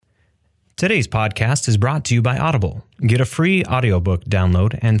Today's podcast is brought to you by Audible. Get a free audiobook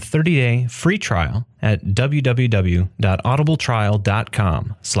download and 30-day free trial at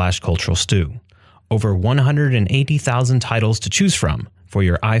www.audibletrial.com/culturalstew. Over 180,000 titles to choose from for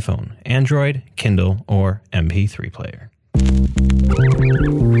your iPhone, Android, Kindle, or MP3 player.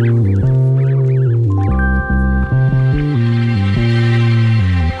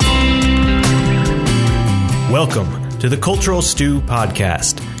 Welcome to the Cultural Stew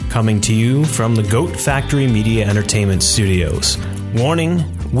Podcast, coming to you from the Goat Factory Media Entertainment Studios. Warning,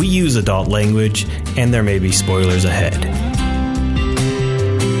 we use adult language, and there may be spoilers ahead.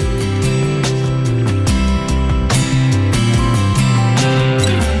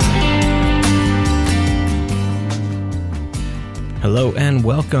 Hello and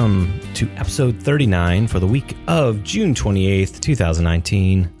welcome to episode 39 for the week of June 28th,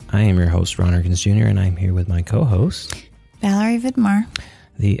 2019. I am your host, Ron Erkins Jr., and I'm here with my co-host, Valerie Vidmar.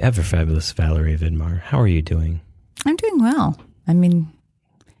 The ever-fabulous Valerie Vidmar. How are you doing? I'm doing well. I mean,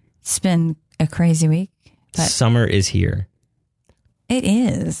 it's been a crazy week. But summer is here. It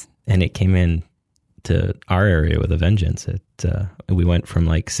is. And it came in to our area with a vengeance. We went from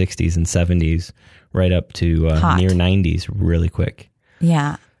like 60s and 70s right up to near 90s really quick.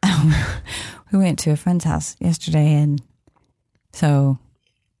 Yeah. We went to a friend's house yesterday, and so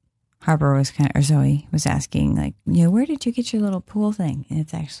Harper was Zoe was asking, like, where did you get your little pool thing? And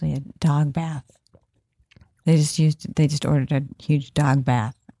it's actually a dog bath. They just ordered a huge dog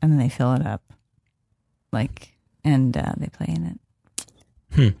bath, and then they fill it up, and they play in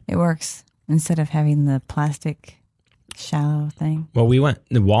it. It works instead of having the plastic shallow thing. Well, the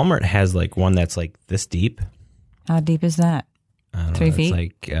Walmart has like one that's like this deep. How deep is that? I don't 3 know, feet? It's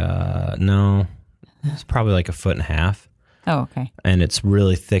like, no, it's probably like 1.5 feet. Oh, okay. And it's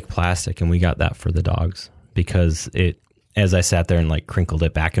really thick plastic, and we got that for the dogs because as I sat there and like crinkled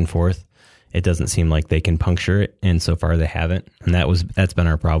it back and forth, it doesn't seem like they can puncture it, and so far they haven't. And that's been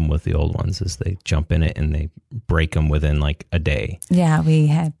our problem with the old ones, is they jump in it and they break them within like a day. Yeah, we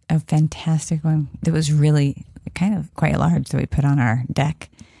had a fantastic one that was really kind of quite large that we put on our deck.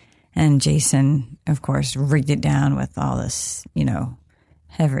 And Jason, of course, rigged it down with all this,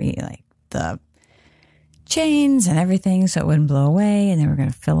 heavy, like the chains and everything, so it wouldn't blow away, and they were going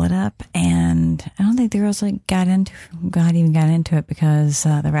to fill it up. And I don't think the girls got into it because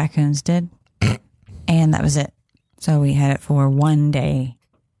the raccoons did, and that was it. So we had it for one day,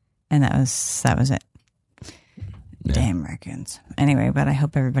 and that was it. Yeah. Damn raccoons. Anyway, but I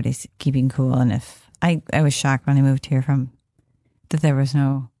hope everybody's keeping cool. And if I was shocked when I moved here that there was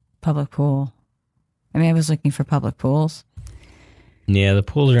no public pool. I mean, I was looking for public pools. Yeah, the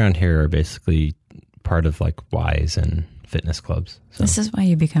pools around here are basically part of like Y's and fitness clubs. So. This is why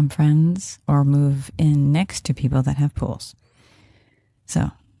you become friends or move in next to people that have pools. So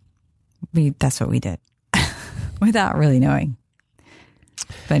that's what we did without really knowing.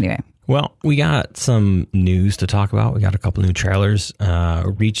 But anyway. Well, we got some news to talk about. We got a couple new trailers.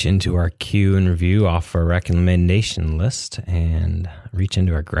 Reach into our queue and review off our recommendation list and reach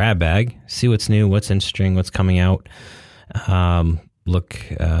into our grab bag. See what's new, what's interesting, what's coming out.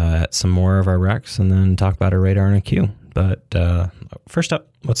 Look at some more of our recs and then talk about our radar and a queue. But first up,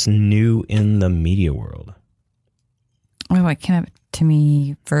 what's new in the media world? Well, what came up to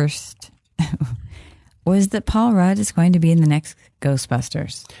me first was that Paul Rudd is going to be in the next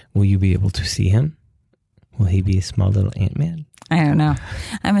Ghostbusters. Will you be able to see him? Will he be a small little Ant-Man? I don't know.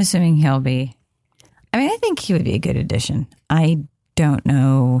 I'm assuming he'll be. I mean, I think he would be a good addition. I don't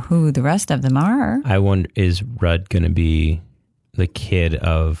know who the rest of them are. I wonder, is Rudd going to be the kid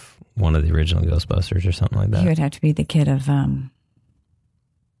of one of the original Ghostbusters or something like that? He would have to be the kid of,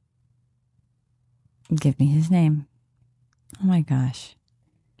 give me his name. Oh my gosh.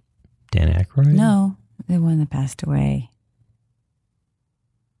 Dan Aykroyd? No, the one that passed away.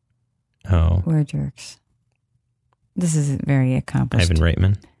 Oh. We're jerks. This is a very accomplished. Ivan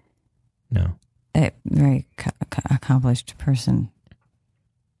Reitman? No. A very accomplished person.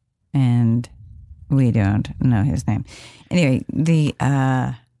 And we don't know his name. Anyway,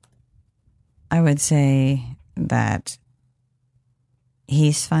 I would say that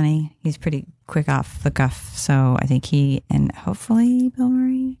he's funny. He's pretty quick off the cuff. So I think he, and hopefully Bill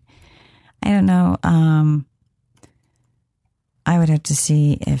Murray. I don't know. I would have to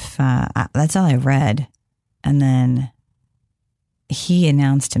see if, that's all I read. And then he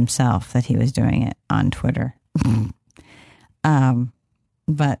announced himself that he was doing it on Twitter.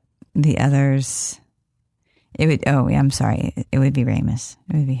 But the others, it would, I'm sorry. It would be Ramis.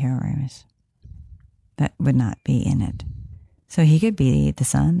 It would be Harold Ramis. That would not be in it. So he could be the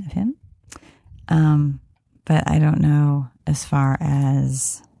son of him. But I don't know as far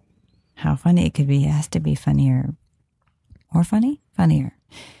as how funny it could be. It has to be funnier. More funny? Funnier.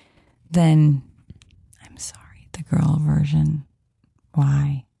 Than, I'm sorry, the girl version.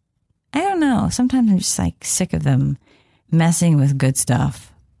 Why? I don't know. Sometimes I'm just like sick of them messing with good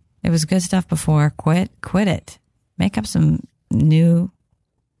stuff. It was good stuff before. Quit it. Make up some new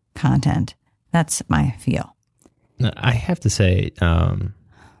content. That's my feel. I have to say,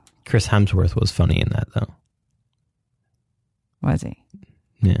 Chris Hemsworth was funny in that, though. Was he?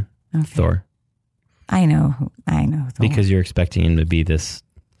 Yeah. Okay. Thor. I know Thor. Because you're expecting him to be this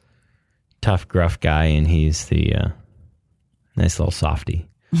tough, gruff guy, and he's the nice little softy.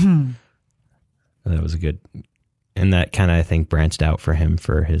 Mm-hmm. That was a good... And that kind of, I think, branched out for him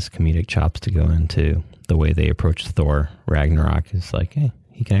for his comedic chops to go into the way they approached Thor Ragnarok. Is like, hey,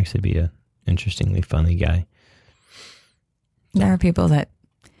 he can actually be a interestingly funny guy. There are people that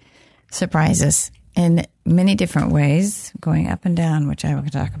surprise us in many different ways, going up and down, which I will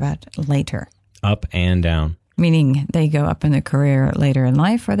talk about later. Up and down. Meaning they go up in the career later in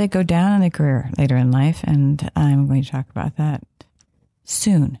life, or they go down in the career later in life. And I'm going to talk about that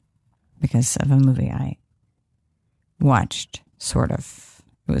soon because of a movie I watched, sort of.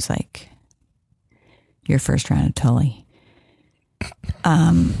 It was like your first round of Tully.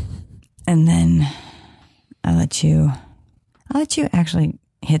 And then I'll let you actually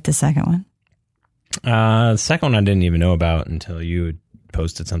hit the second one. The second one I didn't even know about until you had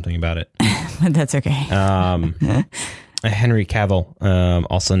posted something about it. But that's okay. Henry Cavill,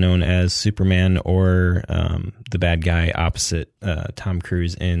 also known as Superman, or the bad guy opposite Tom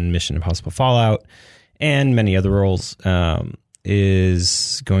Cruise in Mission Impossible Fallout, and many other roles,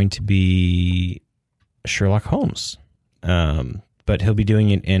 is going to be Sherlock Holmes. But he'll be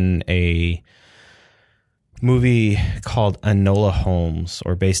doing it in a movie called Enola Holmes,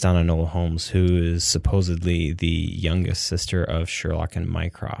 or based on Enola Holmes, who is supposedly the youngest sister of Sherlock and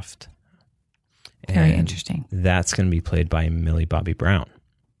Mycroft. Very interesting. That's going to be played by Millie Bobby Brown,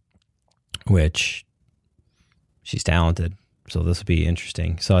 which she's talented. So this will be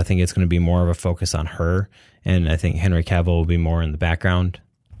interesting. So I think it's going to be more of a focus on her. And I think Henry Cavill will be more in the background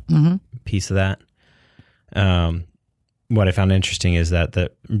piece of that. What I found interesting is that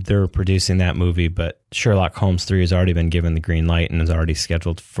they're producing that movie, but Sherlock Holmes 3 has already been given the green light and is already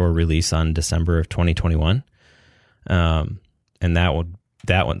scheduled for release on December of 2021. And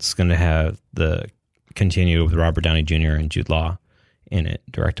that one's going to have the continue with Robert Downey Jr. and Jude Law in it,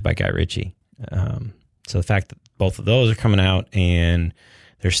 directed by Guy Ritchie. So the fact that both of those are coming out, and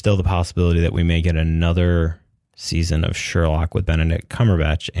there's still the possibility that we may get another season of Sherlock with Benedict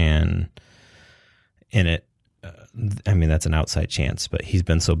Cumberbatch and in it. I mean, that's an outside chance, but he's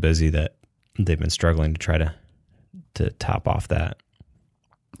been so busy that they've been struggling to try to top off that.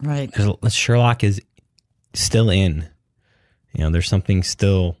 Right. Because Sherlock is still in. You know, there's something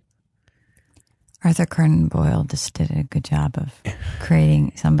still. Arthur Conan Doyle just did a good job of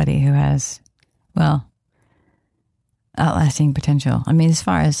creating somebody who has, well, outlasting potential. I mean, as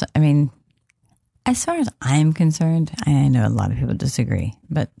far as I'm concerned, I know a lot of people disagree,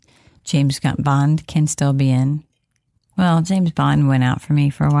 but James Bond can still be in. Well, James Bond went out for me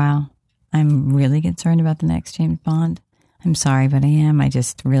for a while. I'm really concerned about the next James Bond. I'm sorry, but I am. I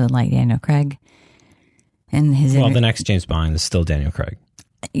just really like Daniel Craig. And the next James Bond is still Daniel Craig.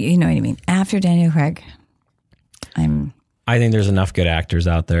 You know what I mean? After Daniel Craig, I think there's enough good actors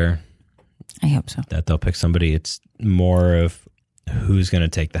out there. I hope so. That they'll pick somebody. It's more of who's going to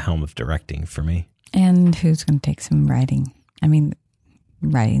take the helm of directing for me. And who's going to take some writing. I mean,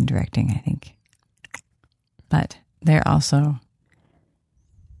 writing and directing, I think. But they're also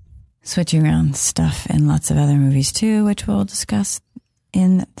switching around stuff in lots of other movies too, which we'll discuss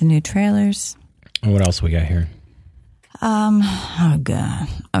in the new trailers. And what else we got here? Oh God.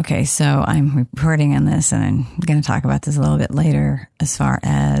 Okay, so I'm reporting on this, and I'm going to talk about this a little bit later as far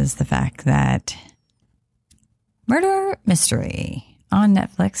as the fact that Murder Mystery on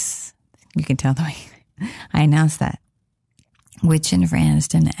Netflix. You can tell the way I announced that. With Jennifer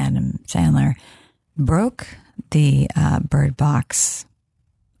Aniston and Adam Sandler broke the Bird Box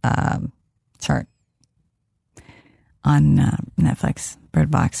chart on Netflix. Bird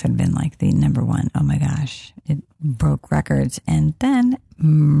Box had been like the number one. Oh my gosh. It broke records. And then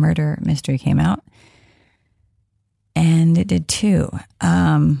Murder Mystery came out. And it did too.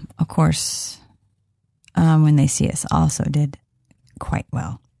 Of course, When They See Us also did quite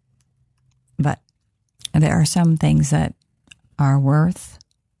well. But there are some things that are worth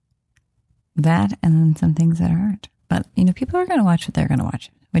that, and then some things that aren't. But, you know, people are going to watch what they're going to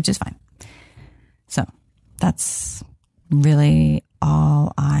watch, which is fine. So that's really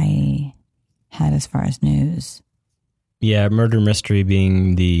all I had as far as news. Yeah, Murder Mystery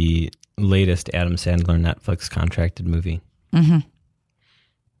being the latest Adam Sandler Netflix contracted movie. Mm-hmm.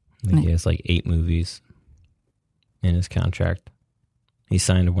 I think he has like 8 movies in his contract. He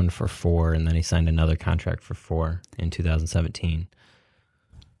signed one for 4, and then he signed another contract for 4 in 2017.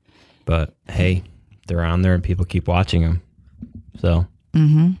 But hey, they're on there and people keep watching them. So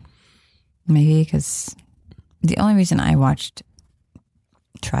maybe because the only reason I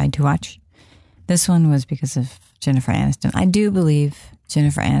tried to watch this one was because of Jennifer Aniston. I do believe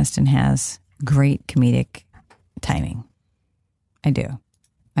Jennifer Aniston has great comedic timing. I do.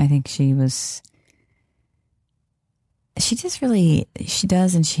 I think she does,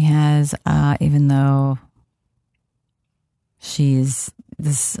 and she has, even though she's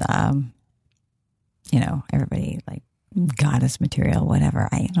this, everybody like goddess material, whatever.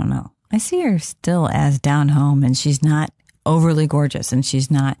 I don't know. I see her still as down home, and she's not overly gorgeous, and she's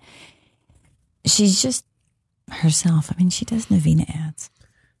just herself. I mean, she does Navina ads.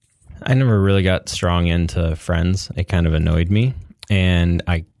 I never really got strong into Friends. It kind of annoyed me, and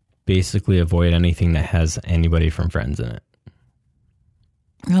I basically avoid anything that has anybody from Friends in it.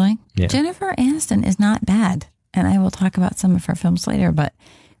 Really? Yeah. Jennifer Aniston is not bad, and I will talk about some of her films later, but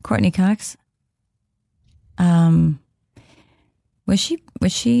Courtney Cox, was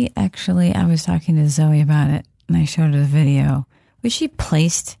she actually, I was talking to Zoe about it, and I showed her the video. Was she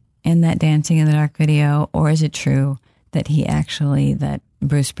placed in that Dancing in the Dark video, or is it true that that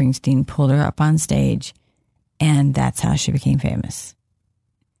Bruce Springsteen pulled her up on stage and that's how she became famous?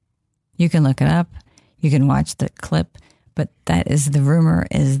 You can look it up. You can watch the clip, but that is the rumor,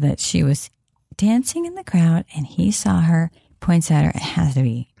 is that she was dancing in the crowd and he saw her, points at her. It had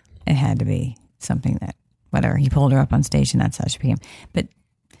to be something that, whatever, he pulled her up on stage and that's how she became. But,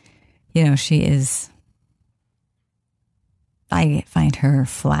 she is, I find her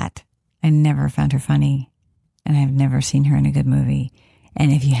flat. I never found her funny, and I've never seen her in a good movie.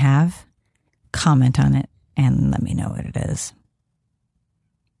 And if you have, comment on it and let me know what it is.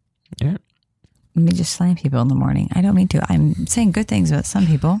 Yeah. Let me just slam people in the morning. I don't mean to. I'm saying good things about some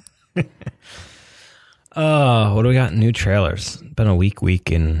people. What do we got? New trailers. Been a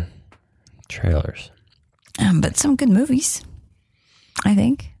week in trailers. But some good movies, I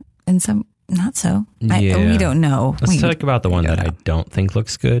think, and some not so. Yeah. We don't know. Let's talk about the one that I don't think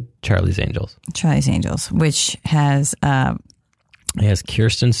looks good, Charlie's Angels. Charlie's Angels, which has... it has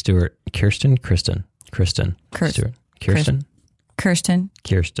Kirsten Stewart. Kirsten.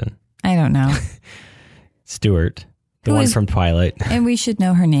 I don't know. Stewart, the one from Twilight. And we should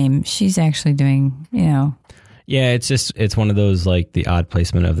know her name. She's actually doing, Yeah, it's one of those, like, the odd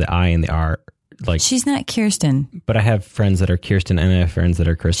placement of the I and the R. Like, she's not Kirsten. But I have friends that are Kirsten, and I have friends that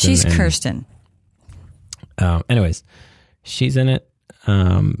are Kristen. She's Kirsten. Anyways, she's in it.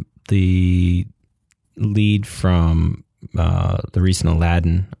 The lead from the recent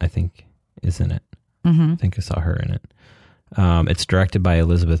Aladdin, I think, is in it. Mm-hmm. I think I saw her in it. It's directed by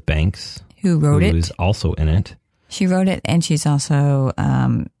Elizabeth Banks, who wrote it. Who's also in it. She wrote it, and she's also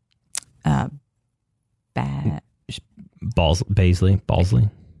Balsley.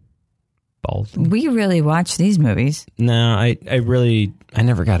 We really watch these movies. No, I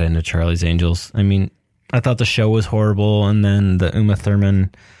never got into Charlie's Angels. I mean, I thought the show was horrible, and then the Uma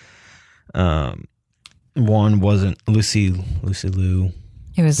Thurman one wasn't, Lucy Liu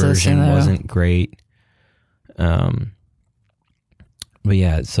version wasn't great. But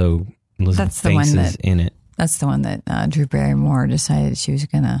yeah, so Elizabeth Banks is in it. That's the one that Drew Barrymore decided she was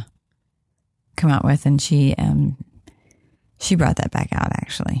going to come out with, and she brought that back out,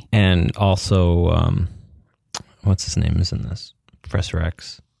 actually. And also, what's his name is in this? Professor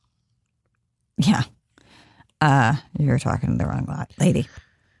X. Yeah. You're talking to the wrong lady.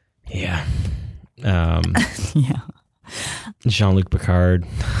 Yeah. Yeah. Jean-Luc Picard.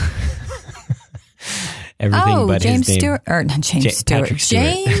 Everything but James his name. Stewart. Or not James Stewart. Patrick Stewart.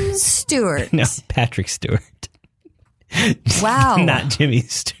 James Stewart. No, Patrick Stewart. Wow. Not Jimmy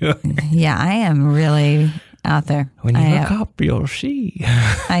Stewart. Yeah, I am really out there. When you look up, you'll see.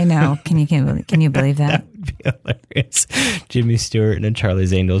 I know. Can you believe that? That would be hilarious. Jimmy Stewart in a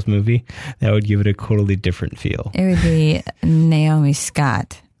Charlie's Angels movie. That would give it a totally different feel. It would be Naomi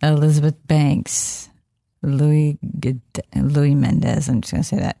Scott, Elizabeth Banks, Louis Mendez. I'm just going to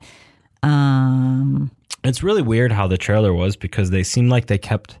say that. It's really weird how the trailer was, because they seemed like they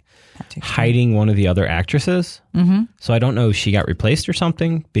kept hiding one of the other actresses. Mm-hmm. So I don't know if she got replaced or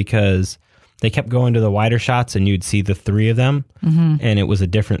something, because they kept going to the wider shots and you'd see the 3 of them, and it was a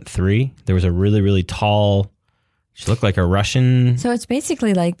different 3. There was a really, really tall, she looked like a Russian. So it's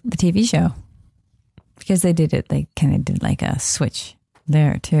basically like the TV show, because they did it, they kind of did like a switch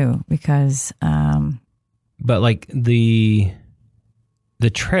there too, because... But like the the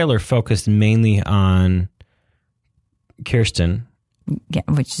trailer focused mainly on Kirsten. Yeah,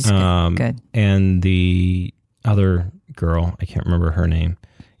 which is good. And the other girl, I can't remember her name,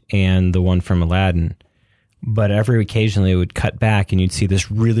 and the one from Aladdin. But every occasionally it would cut back and you'd see this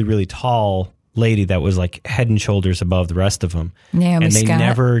really, really tall lady that was like head and shoulders above the rest of them. Naomi and they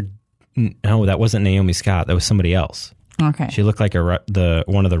Scott? No, that wasn't Naomi Scott. That was somebody else. Okay. She looked like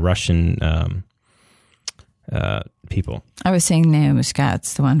one of the Russian people. I was saying Naomi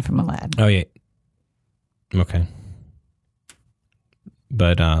Scott's the one from Aladdin. Oh, yeah. Okay.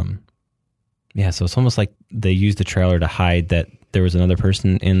 But, yeah, so it's almost like they used the trailer to hide that there was another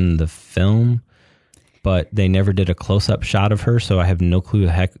person in the film, but they never did a close-up shot of her, so I have no clue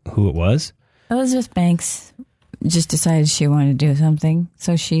the heck who it was. Elizabeth Banks just decided she wanted to do something,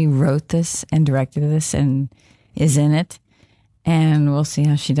 so she wrote this and directed this and is in it, and we'll see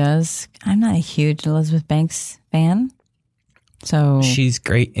how she does. I'm not a huge Elizabeth Banks fan, so... She's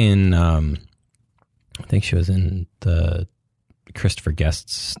great in, I think she was in the Christopher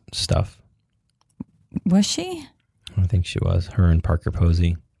Guest stuff. Was she? I think she was. Her and Parker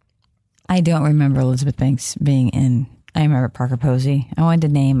Posey. I don't remember Elizabeth Banks being in. I remember Parker Posey. I wanted to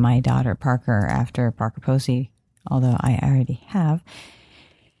name my daughter Parker after Parker Posey, although I already have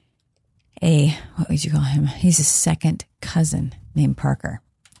what would you call him? He's a second cousin named Parker.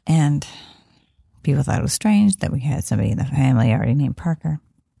 And people thought it was strange that we had somebody in the family already named Parker.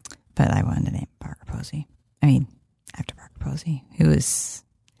 But I wanted to name Parker Posey. After Parker Posey,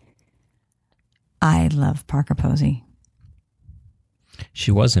 I love Parker Posey.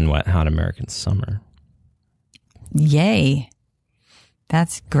 She was in Wet Hot American Summer. Yay.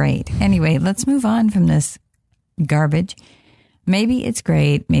 That's great. Anyway, let's move on from this garbage. Maybe it's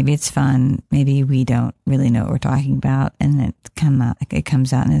great. Maybe it's fun. Maybe we don't really know what we're talking about, and it comes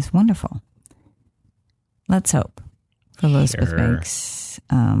out and it's wonderful. Let's hope for Elizabeth Banks.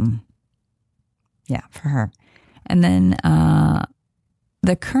 Yeah, for her. And then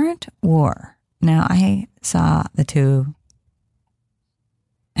the current war. Now, I saw the two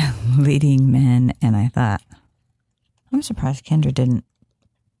leading men, and I thought, I'm surprised Kendra didn't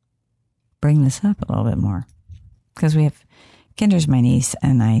bring this up a little bit more. Because Kendra's my niece,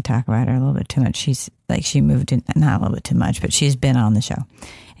 and I talk about her a little bit too much. She's like, she moved in, not a little bit too much, but she's been on the show.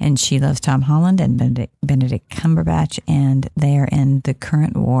 And she loves Tom Holland and Benedict Cumberbatch, and they are in the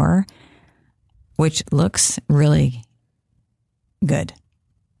current war, which looks really good,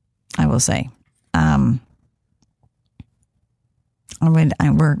 I will say. We're going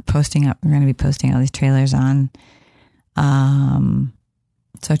to be posting all these trailers on,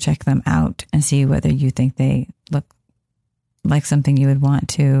 so check them out and see whether you think they look like something you would want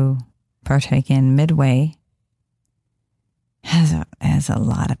to partake in. Midway has a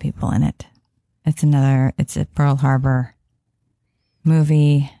lot of people in it. It's a Pearl Harbor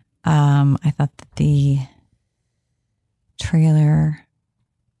movie. I thought the trailer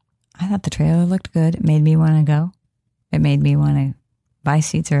looked good. It made me want to go. It made me want to buy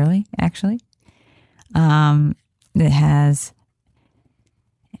seats early, actually. It has,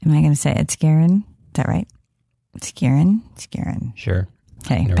 am I going to say Ed Skrein? Is that right? Skrein? Sure.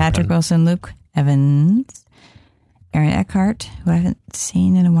 Okay. Patrick Wilson, Luke Evans, Aaron Eckhart, who I haven't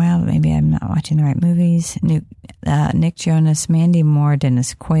seen in a while, but maybe I'm not watching the right movies. Nick Jonas, Mandy Moore,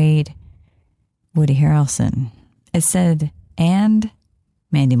 Dennis Quaid, Woody Harrelson. It said, and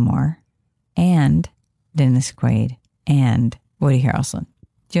Mandy Moore, and Dennis Quaid, and Woody Harrelson.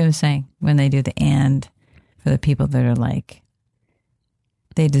 Do you know what I'm saying? When they do the and for the people that are like,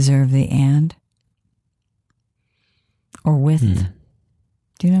 they deserve the and. Or with.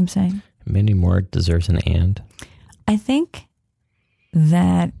 Do you know what I'm saying? Mandy Moore deserves an and. I think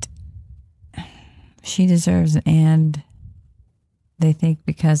that she deserves an and, they think,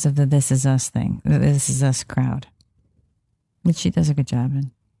 because of the This Is Us thing, the This Is Us crowd, which she does a good job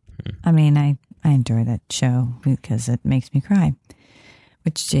in. I mean, I enjoy that show because it makes me cry,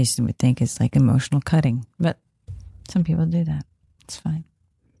 which Jason would think is like emotional cutting, but some people do that. It's fine.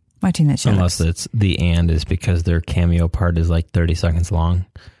 Watching that show. Unless it's the and is because their cameo part is like 30 seconds long.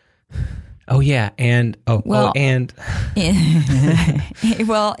 Oh, yeah. And, and.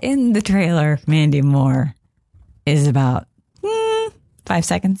 Well, in the trailer, Mandy Moore is about 5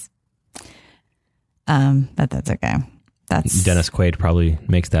 seconds. But that's okay. Dennis Quaid probably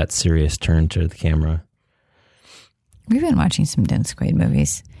makes that serious turn to the camera. We've been watching some Dennis Quaid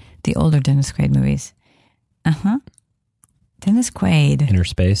movies, the older Dennis Quaid movies. Dennis Quaid. Inner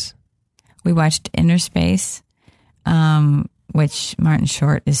Space. We watched Inner Space, which Martin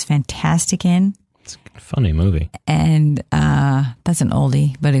Short is fantastic in. It's a funny movie. And that's an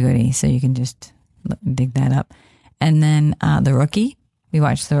oldie but a goodie, so you can just dig that up. And then The Rookie, We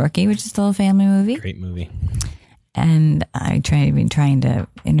watched The Rookie, which is still a family movie. Great movie. And I've been trying to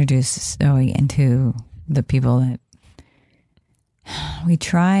introduce Zoe into the people that we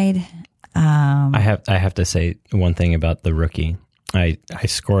tried. I have to say one thing about The Rookie. I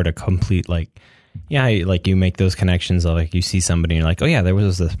scored a complete, like you make those connections, like you see somebody and you're like, oh yeah, there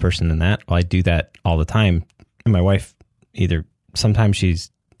was this person in that. Well, I do that all the time. And my wife sometimes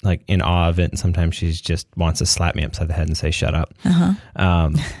she's like in awe of it, and sometimes she's just wants to slap me upside the head and say, shut up.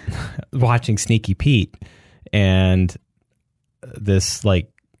 Watching Sneaky Pete, and this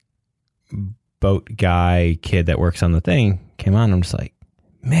like boat guy kid that works on the thing came on. I'm just like,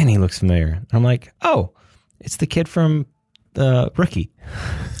 man, he looks familiar. And I'm like, oh, it's the kid from The Rookie.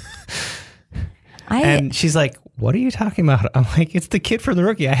 And she's like, what are you talking about? I'm like, it's the kid from The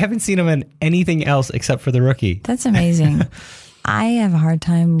Rookie. I haven't seen him in anything else except for The Rookie. That's amazing. I have a hard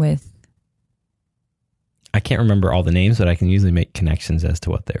time with... I can't remember all the names, but I can usually make connections as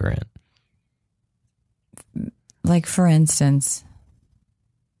to what they were in. Like, for instance,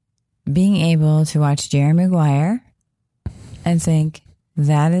 being able to watch Jerry Maguire and think,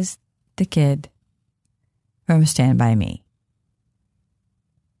 that is the kid from Stand By Me.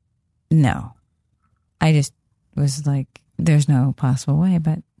 No. I just was like, there's no possible way,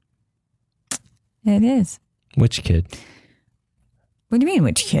 but it is. Which kid? What do you mean,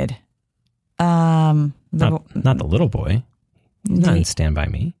 which kid? Not the little boy. He's not in Stand By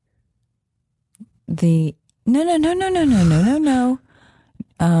Me. No.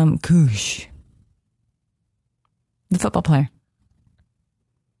 Koosh. The football player.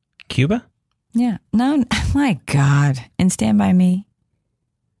 Cuba? Yeah. No, my God. And Stand By Me.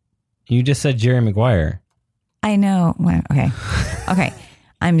 You just said Jerry Maguire. I know. Well, okay.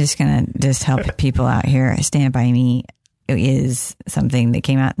 I'm just going to help people out here. Stand By Me is something that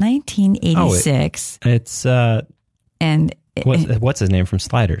came out in 1986. It's and what's his name from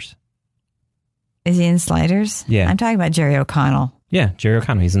Sliders? Is he in Sliders? Yeah. I'm talking about Jerry O'Connell. Yeah, Jerry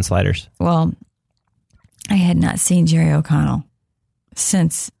O'Connell. He's in Sliders. Well, I had not seen Jerry O'Connell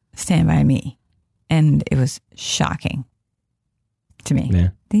since Stand By Me, and it was shocking to me. Yeah.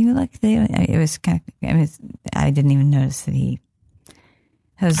 It was kind of, I didn't even notice that he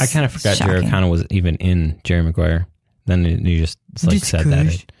was I kind of forgot shocking. Jerry O'Connell was even in Jerry Maguire. Then you just said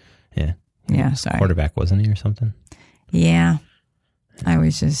that. Yeah. Sorry. Quarterback, wasn't he, or something? Yeah.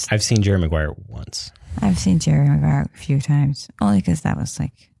 I've seen Jerry Maguire once. I've seen Jerry Maguire a few times, only because that was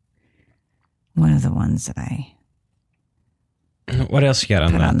like one of the ones that I... What else you got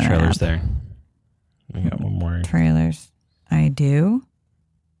on the trailers there? We got one more. Trailers. I do.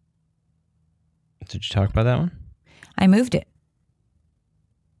 Did you talk about that one? I moved it.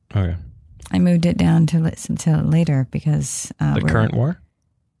 Okay. I moved it down to listen to it later because... the current war?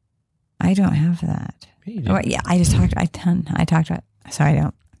 I don't have that. Yeah, I talked about... Sorry, I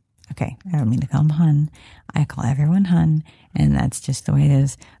don't... Okay, I don't mean to call him Hun. I call everyone Hun, and that's just the way it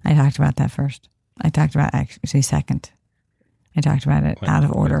is. I talked about that first. I talked about actually second. I talked about it out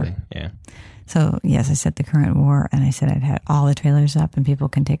of order. Yeah. So, yes, I said the current war, and I said I'd had all the trailers up and people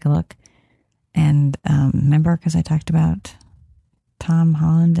can take a look. And remember, because I talked about Tom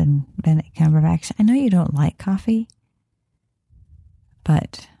Holland and Benedict Cumberbatch. I know you don't like coffee,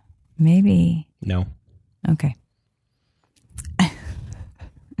 but maybe... No. Okay.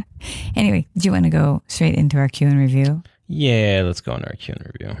 Anyway, do you want to go straight into our Q and review? Yeah, let's go into our Q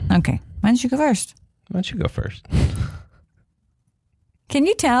and review. Okay. Why don't you go first? Why don't you go first? Can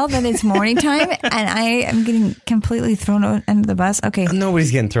you tell that it's morning time and I am getting completely thrown under the bus? Okay. Nobody's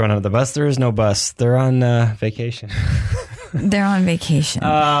getting thrown under the bus. There is no bus. They're on vacation. They're on vacation.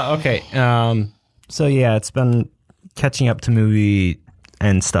 Okay. So yeah, it's been catching up to movie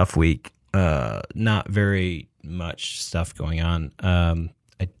and stuff week. Not very much stuff going on.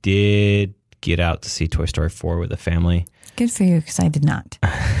 I did get out to see Toy Story 4 with the family. Good for you, because I did not.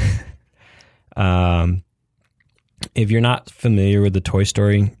 If you're not familiar with the Toy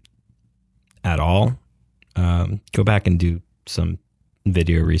Story at all, go back and do some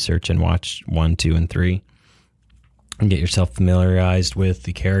video research and watch 1, 2, and 3 and get yourself familiarized with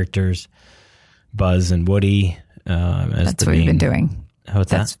the characters, Buzz and Woody. That's what we've been doing.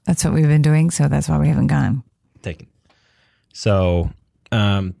 That's what we've been doing, so that's why we haven't gone. So,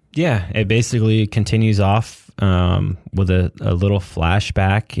 it basically continues off with a little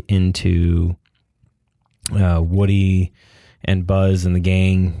flashback into Woody and Buzz and the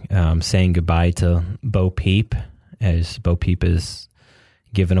gang saying goodbye to Bo Peep, as Bo Peep is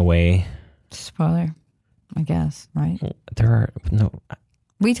given away. Spoiler, I guess, right? There are no...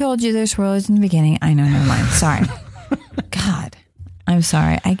 We told you there's spoilers in the beginning. I know, never mind. Sorry. God, I'm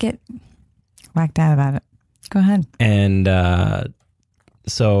sorry. I get whacked out about it. Go ahead. And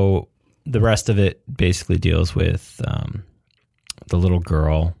So the rest of it basically deals with the little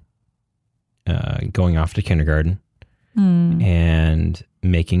girl going off to kindergarten and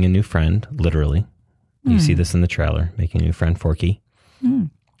making a new friend, literally. You see this in the trailer, making a new friend, Forky.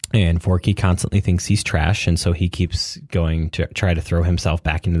 And Forky constantly thinks he's trash, and so he keeps going to try to throw himself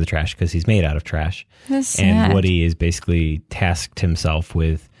back into the trash because he's made out of trash. That's sad. And Woody is basically tasked himself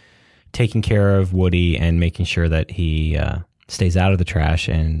with taking care of Woody and making sure that he stays out of the trash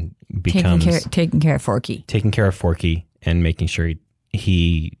and becomes... Taking care of Forky. Taking care of Forky and making sure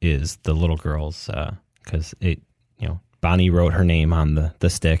he is the little girl's... Because Bonnie wrote her name on the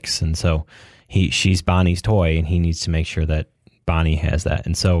sticks, and so she's Bonnie's toy, and he needs to make sure that Bonnie has that.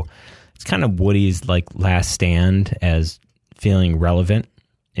 And so it's kind of Woody's like last stand as feeling relevant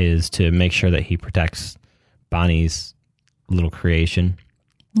is to make sure that he protects Bonnie's little creation.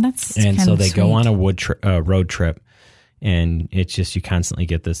 And so they go on a road trip, and it's just you constantly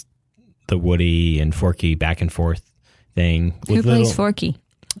get the Woody and Forky back and forth thing. Who plays Forky?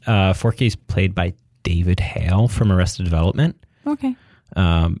 Forky's played by David Hale from Arrested Development. Okay.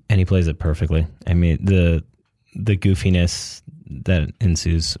 And he plays it perfectly. I mean, the goofiness that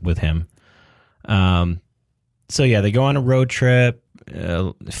ensues with him. So yeah, they go on a road trip.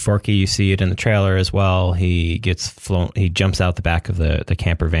 Forky, you see it in the trailer as well. He gets flown. He jumps out the back of the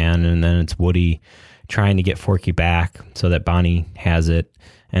camper van, and then it's Woody trying to get Forky back so that Bonnie has it.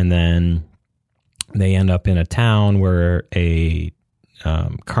 And then they end up in a town where a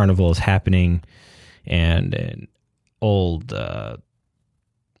carnival is happening, and an old, not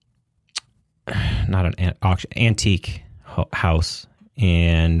an auction, antique house.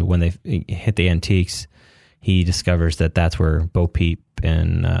 And when they hit the antiques, he discovers that that's where Bo Peep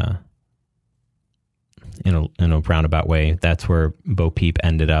and in a roundabout way, that's where Bo Peep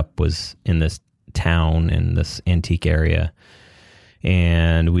ended up, was in this town in this antique area.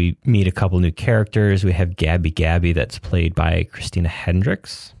 And we meet a couple new characters. We have Gabby, that's played by Christina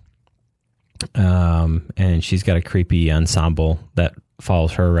Hendricks. And she's got a creepy ensemble that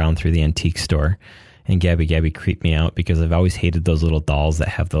follows her around through the antique store. And Gabby creeped me out because I've always hated those little dolls that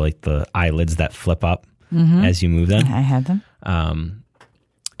have the eyelids that flip up as you move them. I had them.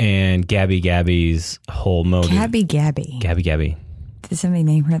 And Gabby's whole mode. Gabby. Gabby. Did somebody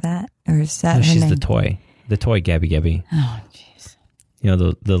name her that? Or is that her she's name? the toy. The toy Gabby. Oh, jeez. You know,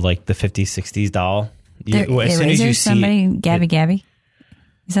 the 50s, 60s doll. Is there somebody, Gabby?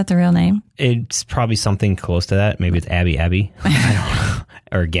 Is that the real name? It's probably something close to that. Maybe it's Abby. I don't know.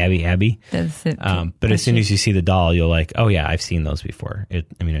 Or Abby. That's it. But as soon as you see the doll, you're like, oh yeah, I've seen those before.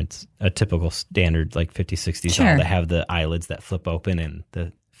 It's a typical standard 50s, 60s doll that have the eyelids that flip open and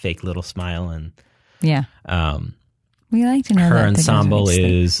the fake little smile. And yeah. We like to know her that ensemble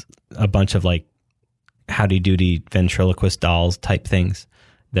is a bunch of Howdy Doody ventriloquist dolls type things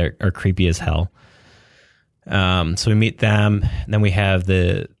that are creepy as hell. So we meet them. Then we have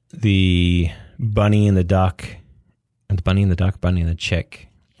the Bunny and the Duck, Bunny and the Chick,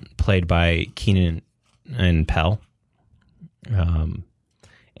 played by Keenan and Pell. And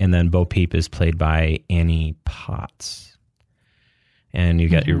then Bo Peep is played by Annie Potts. And you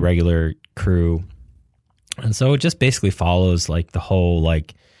got your regular crew. And so it just basically follows the whole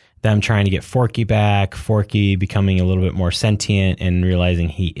them trying to get Forky back, Forky becoming a little bit more sentient and realizing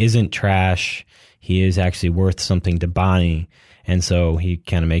he isn't trash. He is actually worth something to Bonnie. And so he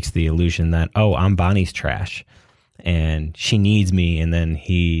kind of makes the illusion that, oh, I'm Bonnie's trash and she needs me. And then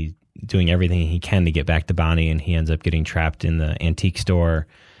he doing everything he can to get back to Bonnie, and he ends up getting trapped in the antique store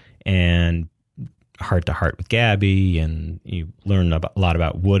and heart to heart with Gabby. And you learn a lot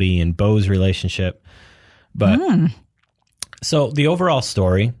about Woody and Bo's relationship. But so the overall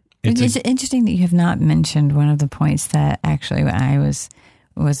story. It's interesting that you have not mentioned one of the points that actually when I was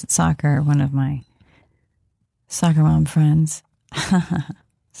at soccer, one of my soccer mom friends,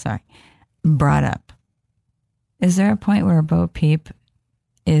 brought up. Is there a point where Bo Peep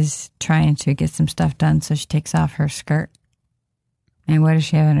is trying to get some stuff done, so she takes off her skirt? And what does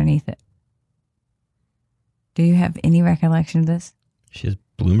she have underneath it? Do you have any recollection of this? She has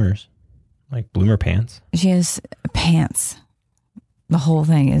bloomers, bloomer pants. She has pants. The whole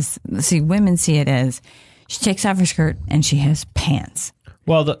thing is, women see it as she takes off her skirt and she has pants.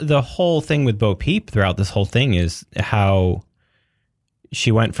 Well, the whole thing with Bo Peep throughout this whole thing is how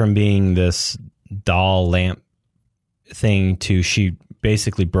she went from being this doll lamp thing to she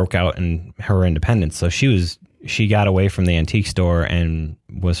basically broke out in her independence. So she got away from the antique store and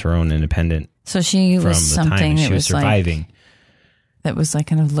was her own independent. So she was something that was surviving. That was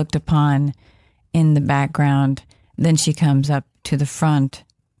kind of looked upon in the background. Then she comes up to the front.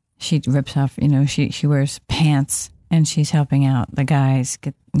 She rips off, she wears pants and she's helping out the guys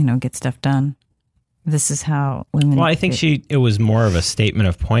get stuff done. This is how women. Well, I think it was more of a statement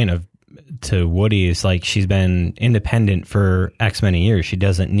of point to Woody. Is like she's been independent for X many years. She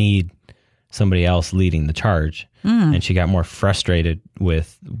doesn't need somebody else leading the charge, and she got more frustrated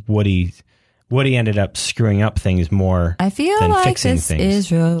with Woody. Woody ended up screwing up things more. I feel than like fixing this things.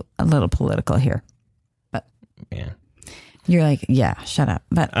 is a little political here, but Yeah. you're like, yeah, shut up.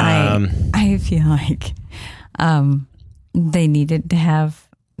 But I feel like they needed to have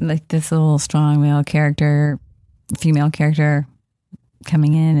like this little strong female character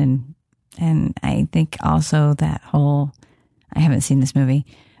coming in, and I think also that whole, I haven't seen this movie,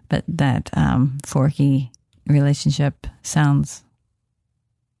 but that Forky relationship sounds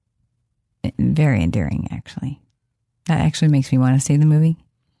very endearing. Actually, that actually makes me want to see the movie.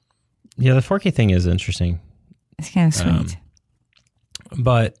 Yeah, the Forky thing is interesting. It's kind of sweet.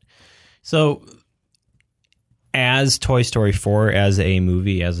 But so as Toy Story 4, as a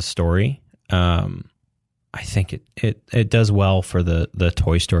movie, as a story, I think it does well for the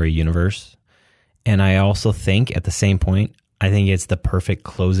Toy Story universe. And I also think at the same point, I think it's the perfect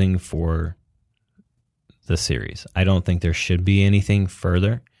closing for the series. I don't think there should be anything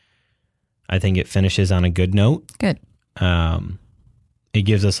further. I think it finishes on a good note. Good. It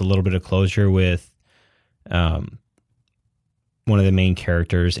gives us a little bit of closure with one of the main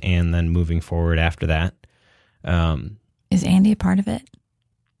characters, and then moving forward after that. Is Andy a part of it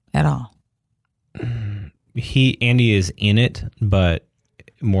at all? Andy is in it, but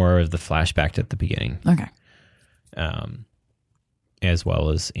more of the flashback at the beginning. Okay. As well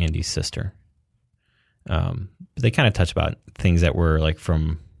as Andy's sister. They kind of touch about things that were like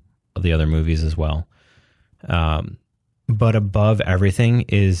from the other movies as well. But above everything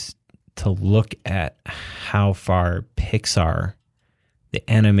is to look at how far Pixar, the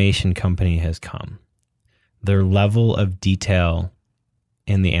animation company, has come. Their level of detail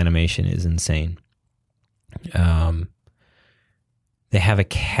in the animation is insane. They have a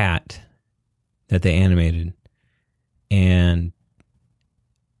cat that they animated, and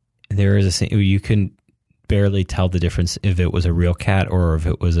there is you can barely tell the difference if it was a real cat or if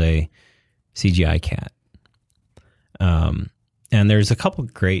it was a CGI cat. And there's a couple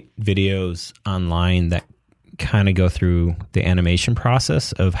great videos online that kind of go through the animation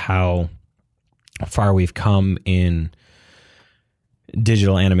process of how far we've come in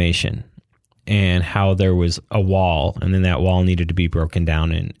digital animation, and how there was a wall, and then that wall needed to be broken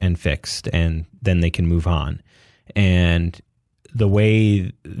down and fixed, and then they can move on. And the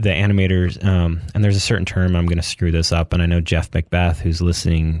way the animators, and there's a certain term, I'm going to screw this up, and I know Jeff Macbeth, who's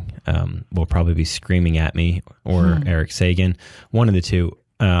listening, will probably be screaming at me, or Eric Sagan, one of the two.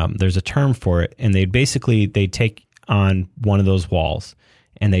 There's a term for it, and they'd take on one of those walls,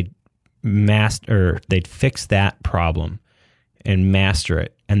 and they'd fix that problem and master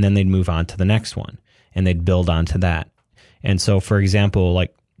it, and then they'd move on to the next one, and they'd build onto that. And so, for example,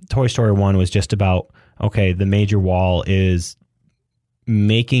 like Toy Story 1 was just about, okay, the major wall is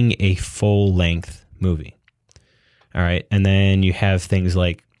making a full-length movie. All right, and then you have things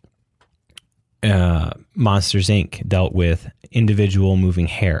like Monsters, Inc. dealt with individual moving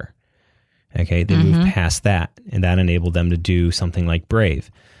hair. Okay, they moved past that, and that enabled them to do something like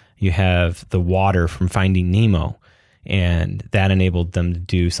Brave. You have the water from Finding Nemo, and that enabled them to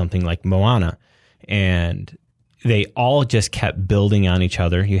do something like Moana. And they all just kept building on each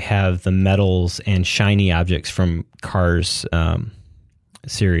other. You have the metals and shiny objects from Cars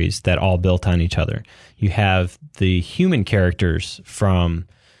series that all built on each other. You have the human characters from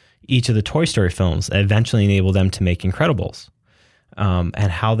each of the Toy Story films that eventually enabled them to make Incredibles. And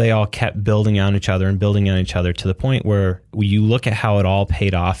how they all kept building on each other and building on each other to the point where you look at how it all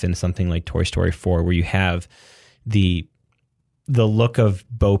paid off in something like Toy Story 4, where you have the look of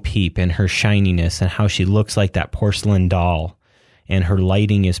Bo Peep and her shininess and how she looks like that porcelain doll, and her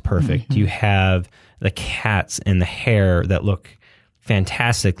lighting is perfect. You have the cats and the hair that look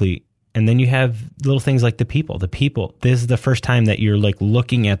fantastically. And then you have little things like the people. This is the first time that you're like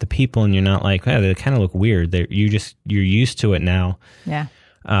looking at the people and you're not like, oh, they kind of look weird. You're used to it now. Yeah.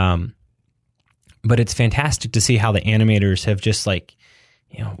 But it's fantastic to see how the animators have just like,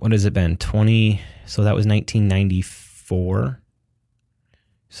 what has it been? So that was 1994.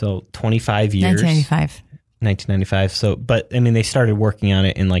 So 25 years. 1995. So, but I mean, they started working on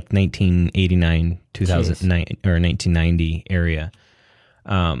it in like 1989, 2009, or 1990 area.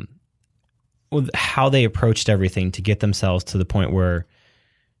 How they approached everything to get themselves to the point where,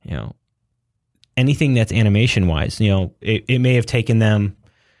 anything that's animation wise, it may have taken them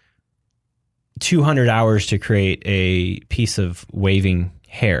 200 hours to create a piece of waving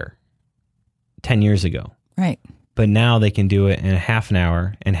hair 10 years ago. Right. but now they can do it in a half an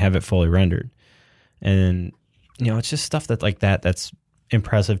hour and have it fully rendered. And, it's just stuff that's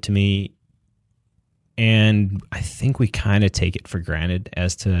impressive to me. And I think we kind of take it for granted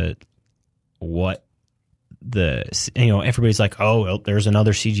as to what everybody's like, oh, there's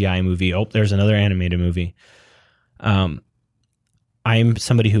another CGI movie. Oh, there's another animated movie. I'm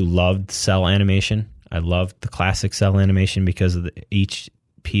somebody who loved cell animation. I loved the classic cell animation because each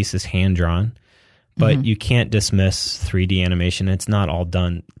piece is hand drawn, but you can't dismiss 3D animation. It's not all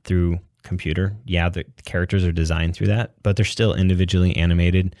done through computer. Yeah, the characters are designed through that, but they're still individually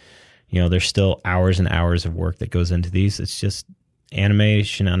animated. There's still hours and hours of work that goes into these. It's just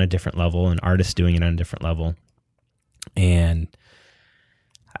animation on a different level and artists doing it on a different level. And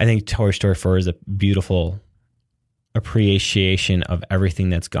I think Toy Story 4 is a beautiful appreciation of everything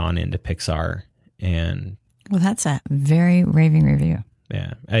that's gone into Pixar. And well, that's a very raving review.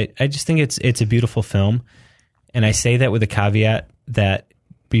 Yeah, I just think it's a beautiful film. And I say that with a caveat that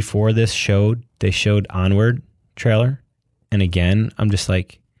before this they showed Onward trailer. And again, I'm just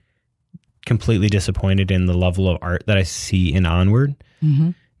like completely disappointed in the level of art that I see in Onward.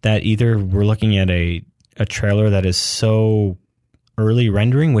 That either we're looking at a trailer that is so early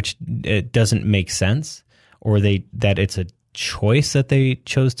rendering, which it doesn't make sense, or that it's a choice that they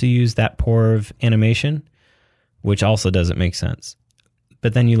chose to use that poor of animation, which also doesn't make sense.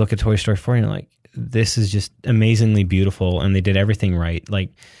 But then you look at Toy Story 4 and you're like, this is just amazingly beautiful, and they did everything right.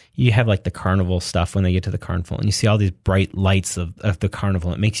 Like, you have like the carnival stuff when they get to the carnival, and you see all these bright lights of the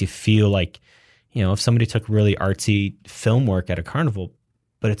carnival. It makes you feel like, if somebody took really artsy film work at a carnival,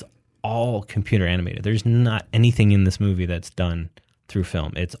 but it's all computer animated. There's not anything in this movie that's done through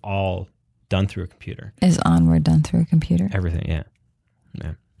film. It's all done through a computer. Is Onward done through a computer? Everything, yeah.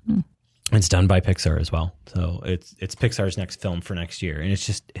 It's done by Pixar as well. So it's Pixar's next film for next year. And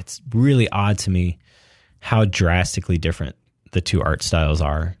it's really odd to me how drastically different the two art styles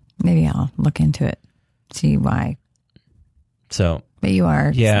are. Maybe I'll look into it, see why. So, but you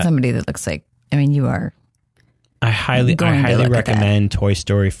are somebody that looks like, you are. I highly recommend Toy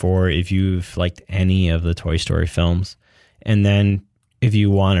Story 4 if you've liked any of the Toy Story films. And then if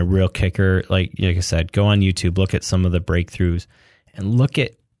you want a real kicker, like I said, go on YouTube, look at some of the breakthroughs, and look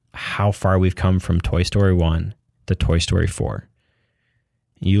at how far we've come from Toy Story 1 to Toy Story 4.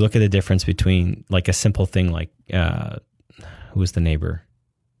 You look at the difference between like a simple thing like who was the neighbor,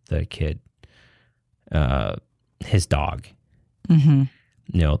 the kid, his dog. The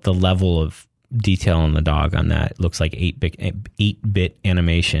level of detail on the dog on that looks like 8-bit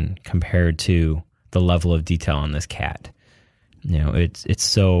animation compared to the level of detail on this cat. It's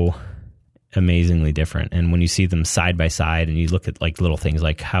so amazingly different. And when you see them side by side and you look at like little things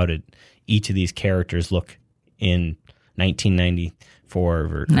like how did each of these characters look in 1994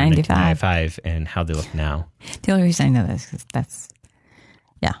 or 1995 and how they look now. The only reason I know this is that's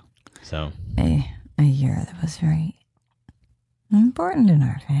so a year that was very important in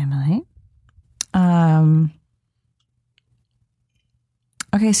our family.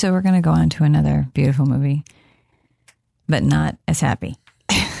 Okay, so we're going to go on to another beautiful movie, but not as happy.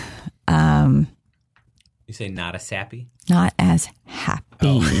 You say not as sappy? Not as happy.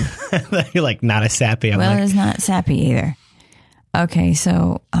 Oh. You're like not as sappy. It's not sappy either. Okay,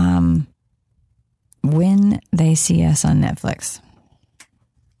 so When They See Us on Netflix.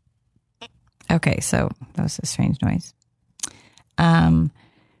 Okay, so that was a strange noise. What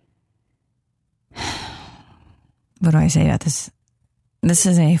do I say about this? This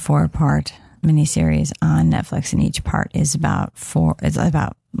is a 4-part miniseries on Netflix, and each part is about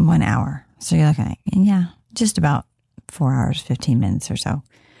 1 hour. So you're looking at, just about 4 hours, 15 minutes or so,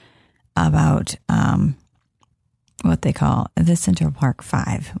 about what they call the Central Park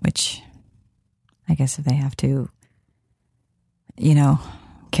 5, which I guess if they have to,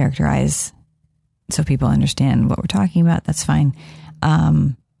 characterize so people understand what we're talking about, that's fine.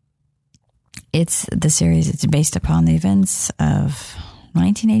 It's the series, it's based upon the events of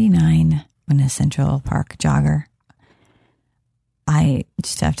 1989 when a Central Park jogger, I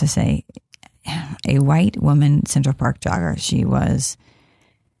just have to say, a white woman Central Park jogger, she was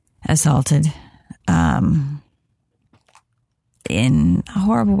assaulted in a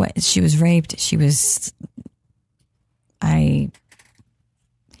horrible way. She was raped.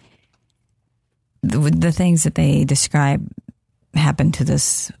 The things that they describe happened to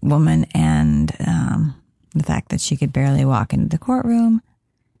this woman, and the fact that she could barely walk into the courtroom,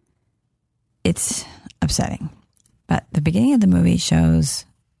 it's upsetting. But the beginning of the movie shows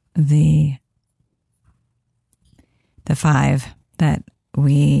the 5 that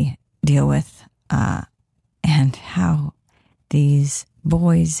we deal with, and how these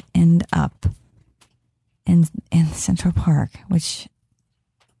boys end up in Central Park, which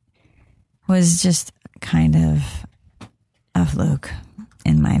was just kind of a fluke,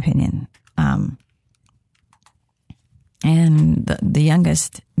 in my opinion. And the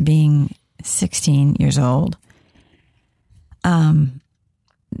youngest being 16 years old, I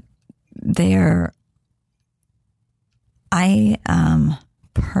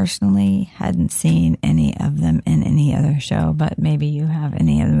personally hadn't seen any of them in any other show, but maybe you have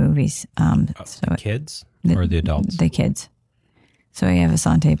any other movies. So kids or the adults? The kids. So we have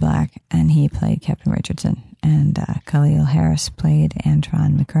Asante Black, and he played Captain Richardson, and Khalil Harris played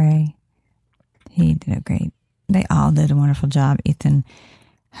Antron McRae. He did a great. They all did a wonderful job. Ethan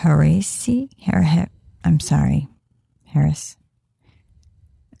Harris played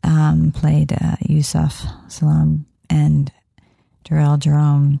Yusuf Salam, and Darrell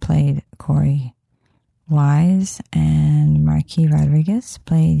Jerome played Corey Wise, and Marquis Rodriguez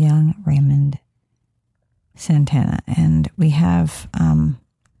played young Raymond Santana. And we have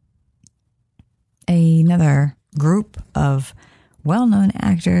another group of well-known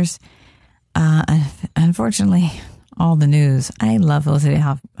actors. Unfortunately, all the news. I love Felicity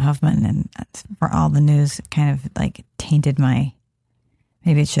Huffman, and for all the news, kind of like tainted my.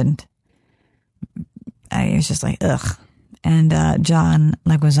 Maybe it shouldn't. I was just like, ugh. And John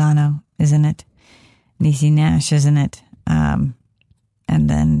Leguizamo is in it. Niecy Nash is in it. And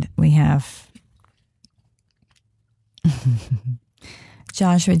then we have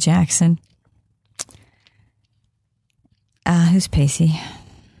Joshua Jackson. Who's Pacey?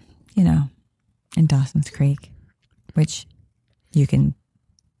 In Dawson's Creek, which you can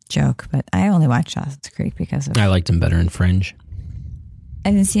joke, but I only watched Dawson's Creek because of... I liked him better in Fringe.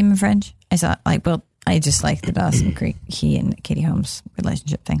 I didn't see him in Fringe. I saw, I just like the Dawson Creek, he and Katie Holmes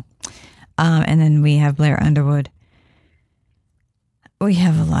relationship thing. And then we have Blair Underwood. We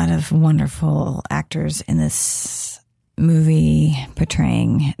have a lot of wonderful actors in this movie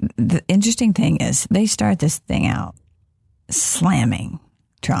portraying. The interesting thing is they start this thing out slamming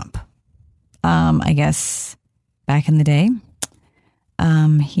Trump. I guess back in the day,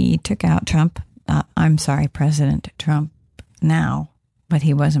 he took out Trump. President Trump now, but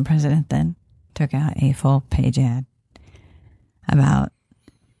he wasn't president then. Took out a full page ad about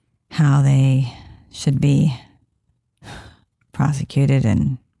how they should be prosecuted,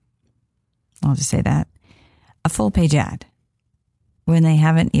 and I'll just say that. A full page ad when they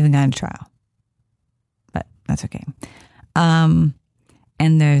haven't even gone to trial. But that's okay. And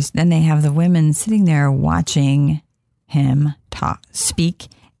then they have the women sitting there watching him speak,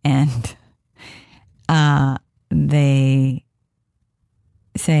 and they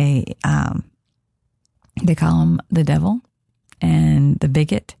say they call him the devil and the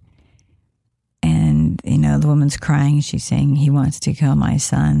bigot. And, the woman's crying. She's saying he wants to kill my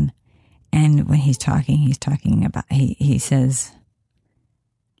son. And when he's talking about, he says,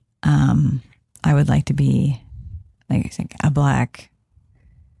 I would like to be like a black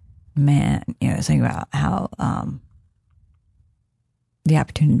man, something about how, the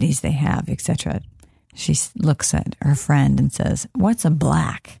opportunities they have, etc. She looks at her friend and says, "What's a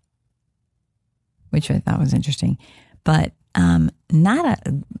black?" Which I thought was interesting, but not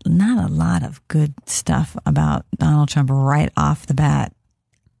a lot of good stuff about Donald Trump right off the bat.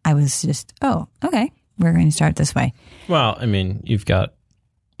 I was just, oh, okay, we're going to start this way. Well, I mean, you've got,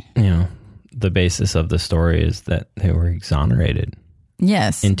 the basis of the story is that they were exonerated.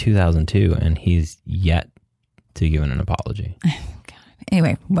 Yes. In 2002, and he's yet to give an apology.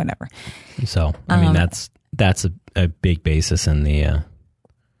 Anyway, whatever. So, I mean, that's a big basis in the...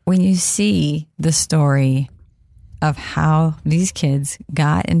 When you see the story of how these kids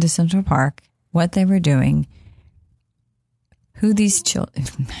got into Central Park, what they were doing, who these children...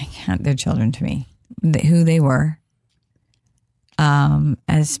 they're children to me. Who they were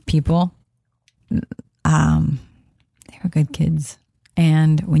as people. They were good kids.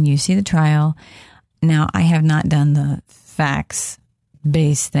 And when you see the trial... Now, I have not done the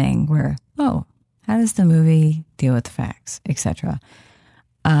facts-based thing where, how does the movie deal with the facts, etc.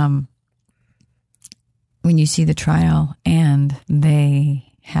 When you see the trial and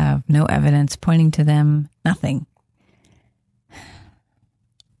they have no evidence pointing to them, nothing.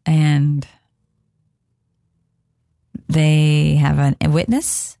 And they have a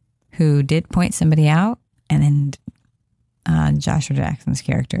witness who did point somebody out, and then Joshua Jackson's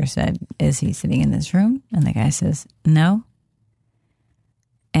character said, "Is he sitting in this room?" And the guy says, "No."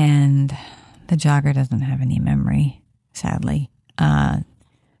 And the jogger doesn't have any memory, sadly.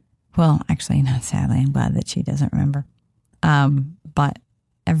 Well, actually, not sadly. I'm glad that she doesn't remember. But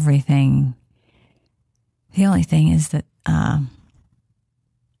everything, the only thing is that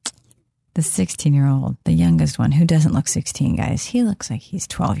the 16-year-old, the youngest one, who doesn't look 16, guys. He looks like he's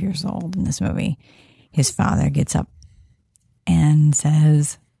 12 years old in this movie. His father gets up and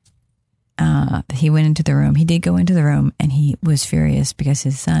says he went into the room. He did go into the room, and he was furious because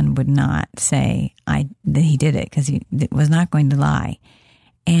his son would not say that he did it, because he was not going to lie.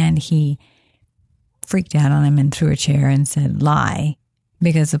 And he freaked out on him and threw a chair and said, lie,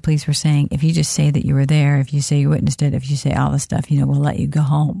 because the police were saying, if you just say that you were there, if you say you witnessed it, if you say all this stuff, we'll let you go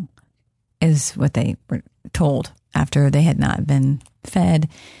home, is what they were told after they had not been fed.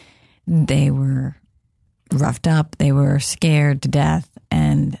 They were roughed up. They were scared to death,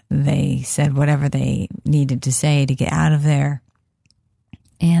 and they said whatever they needed to say to get out of there.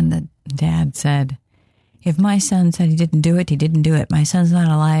 And the dad said, if my son said he didn't do it, he didn't do it. My son's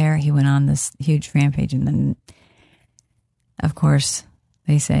not a liar. He went on this huge rampage. And then, of course,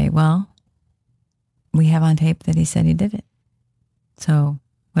 they say, well, we have on tape that he said he did it. So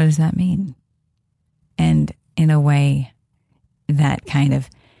what does that mean? And in a way, that kind of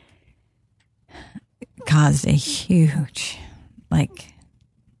caused a huge, a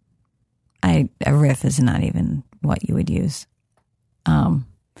riff is not even what you would use,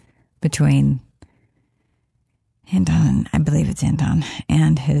 between Anton, I believe it's Anton,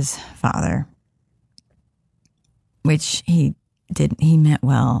 and his father, which he meant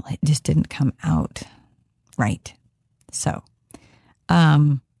well. It just didn't come out right. So,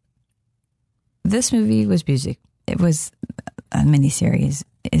 this movie was music. It was a miniseries.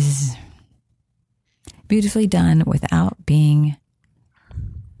 Is beautifully done without being.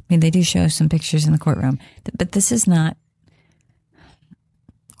 They do show some pictures in the courtroom, but this is not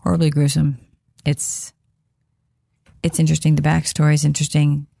horribly gruesome. It's interesting. The backstory is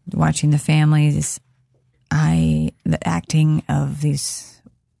interesting. Watching the families, the acting of the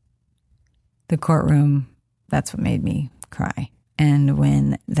courtroom, that's what made me cry. And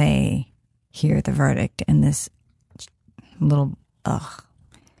when they hear the verdict and this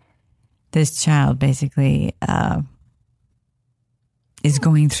child basically is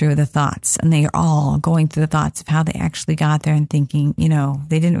going through the thoughts, and they are all going through the thoughts of how they actually got there and thinking,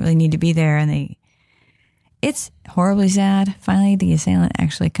 they didn't really need to be there, and it's horribly sad. Finally, the assailant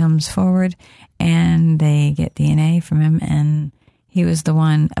actually comes forward, and they get DNA from him, and he was the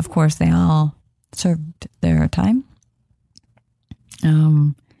one. Of course, they all served their time.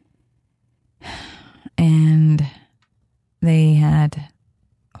 And they had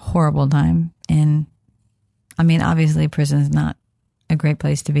a horrible time. And, obviously prison is not a great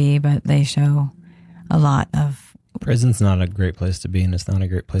place to be, but they show a lot of... Prison's not a great place to be, and it's not a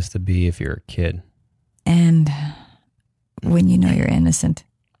great place to be if you're a kid. And when you know you're innocent,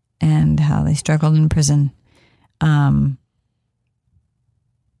 and how they struggled in prison, how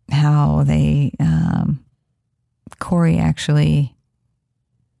they... Corey actually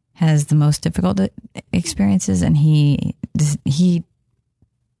has the most difficult experiences, and he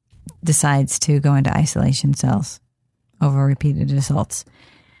decides to go into isolation cells over repeated assaults.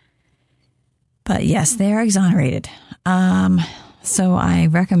 But yes, they are exonerated. So I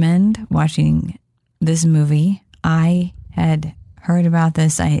recommend watching this movie. I had heard about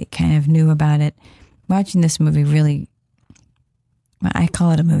this. I kind of knew about it. Watching this movie really, I call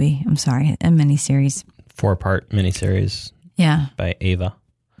it a movie. I'm sorry, a miniseries. 4-part miniseries. Yeah. By Ava.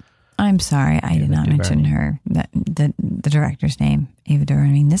 I'm sorry, I did not mention her, the director's name, Ava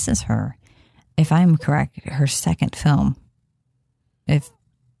DuVernay. This is her, if I'm correct, her second film. If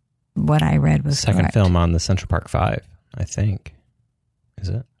what I read was second correct. film on the Central Park 5, I think. Is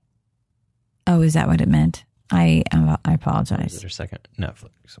it? Oh, is that what it meant? I apologize. Is it her second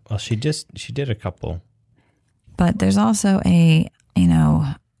Netflix? Well, she did a couple. But there's also a,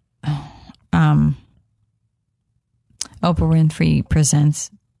 Oprah Winfrey Presents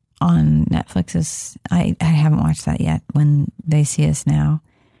on Netflix. I haven't watched that yet. When They See Us Now,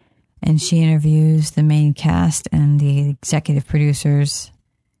 and she interviews the main cast and the executive producers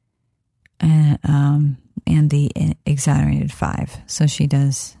and the exonerated 5. So she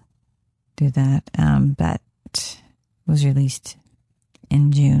does do that. That was released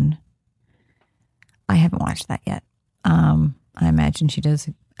in June. I haven't watched that yet. I imagine she does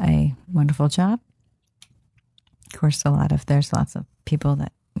a wonderful job. Of course, there's lots of people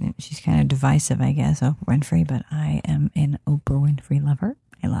that she's kind of divisive, I guess, Oprah Winfrey, but I am an Oprah Winfrey lover.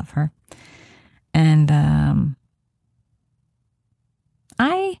 I love her. And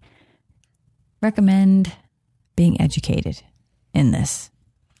I recommend being educated in this.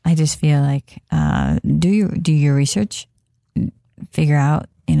 I just feel like do your research, figure out,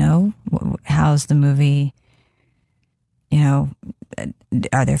 how's the movie,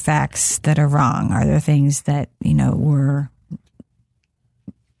 are there facts that are wrong? Are there things that, were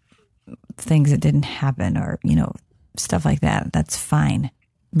things that didn't happen or, stuff like that. That's fine.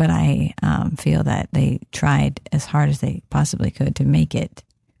 But I feel that they tried as hard as they possibly could to make it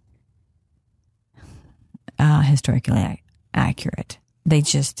historically accurate. They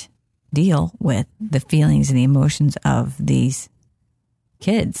just deal with the feelings and the emotions of these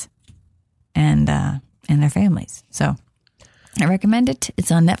kids and their families. So I recommend it.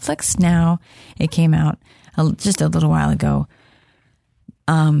 It's on Netflix now. It came out just a little while ago.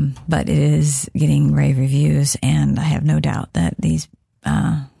 But it is getting rave reviews, and I have no doubt that these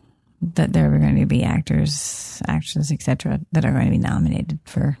that there are going to be actors, actresses, etc., that are going to be nominated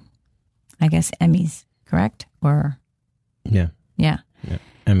for, I guess, Emmys, correct? Or yeah,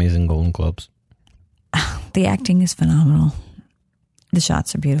 Emmys and Golden Globes. The acting is phenomenal. The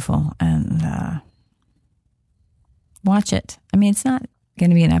shots are beautiful, and watch it. I mean, it's not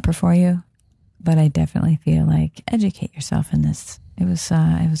going to be an upper for you, but I definitely feel like educate yourself in this. It was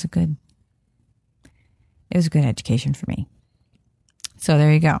a good education for me. So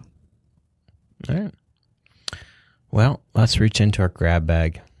there you go. All right. Well, let's reach into our grab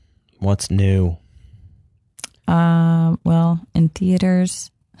bag. What's new? Well, in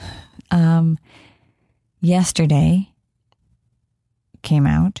theaters, yesterday came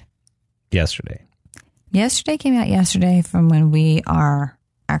out. Yesterday came out yesterday from when we are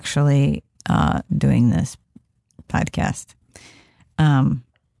actually doing this podcast.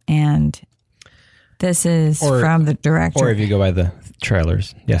 And this is from the director. Or if you go by the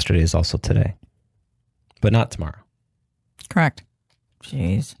trailers, yesterday is also today, but not tomorrow. Correct.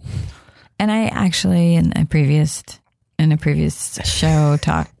 Jeez. And I actually, in a previous show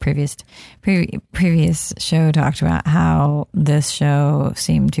previous show talked about how this show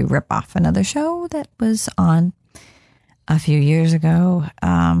seemed to rip off another show that was on a few years ago,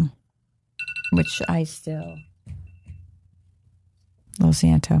 which I still... Los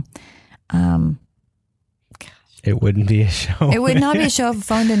Santo. It wouldn't be a show. It would not be a show if the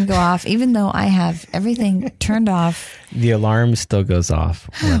phone didn't go off, even though I have everything turned off. The alarm still goes off,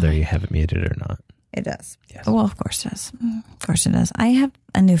 whether you have it muted or not. It does. Yes. Well, of course it does. Of course it does. I have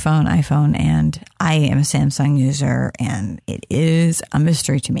a new iPhone, and I am a Samsung user, and it is a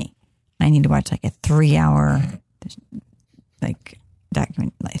mystery to me. I need to watch like a 3-hour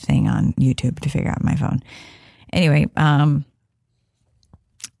document thing on YouTube to figure out my phone. Anyway,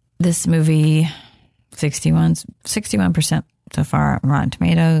 this movie, 61% so far on Rotten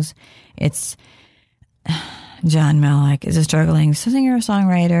Tomatoes. It's John Malick is a struggling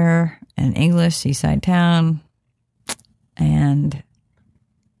singer-songwriter in an English seaside town, and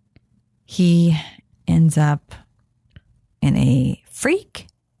he ends up in a freak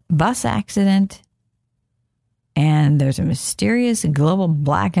bus accident, and there's a mysterious global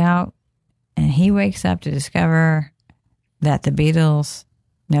blackout, and he wakes up to discover that the Beatles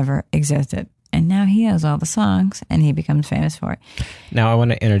never existed. And now he knows all the songs, and he becomes famous for it. Now, I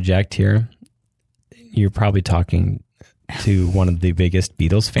want to interject here. You're probably talking to one of the biggest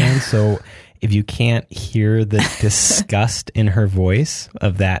Beatles fans, so if you can't hear the disgust in her voice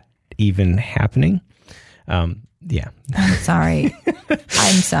of that even happening, yeah. I'm sorry.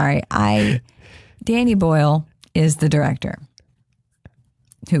 Danny Boyle is the director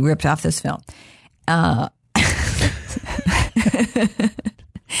who ripped off this film.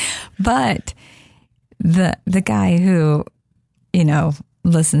 But the guy who,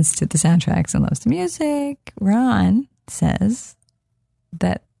 listens to the soundtracks and loves the music, Ron, says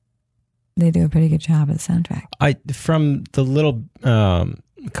that they do a pretty good job of the soundtrack. From the little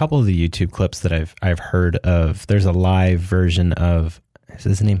couple of the YouTube clips that I've heard of, there's a live version of, is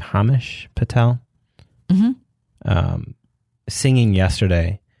his name Hamish Patel? Mm-hmm. Singing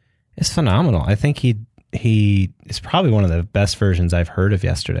Yesterday is phenomenal. I think he is probably one of the best versions I've heard of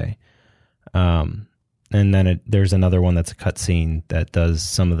Yesterday. And then there's another one that's a cutscene that does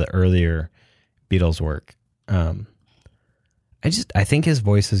some of the earlier Beatles work. I think his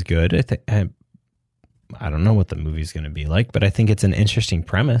voice is good. I don't know what the movie's going to be like, but I think it's an interesting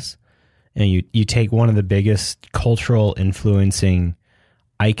premise. And you take one of the biggest cultural influencing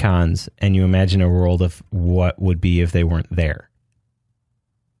icons and you imagine a world of what would be if they weren't there.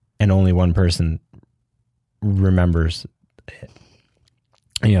 And only one person remembers it.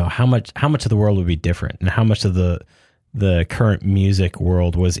 How much of the world would be different, and how much of the current music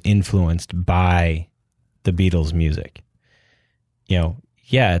world was influenced by the Beatles' music. Yeah,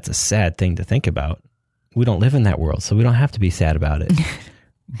 it's a sad thing to think about. We don't live in that world, so we don't have to be sad about it.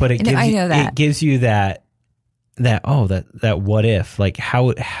 But it gives you that what if, like how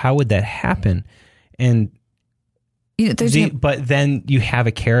would that happen? And but then you have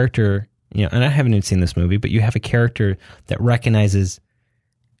a character, and I haven't even seen this movie, but you have a character that recognizes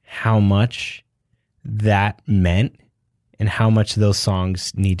how much that meant and how much those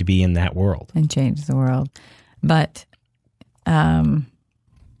songs need to be in that world. And change the world. But how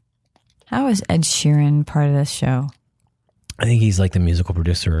is Ed Sheeran part of this show? I think he's like the musical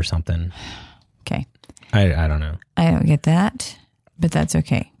producer or something. Okay. I don't know. I don't get that, but that's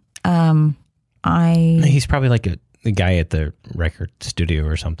okay. He's probably like the guy at the record studio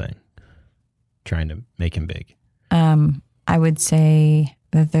or something, trying to make him big. I would say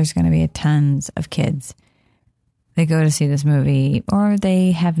that there's going to be tons of kids that go to see this movie, or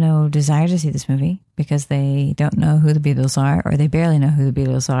they have no desire to see this movie because they don't know who the Beatles are, or they barely know who the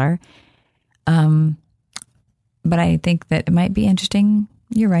Beatles are. But I think that it might be interesting,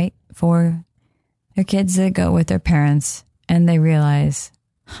 you're right, for their kids that go with their parents and they realize,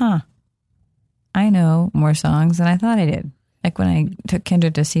 I know more songs than I thought I did. Like when I took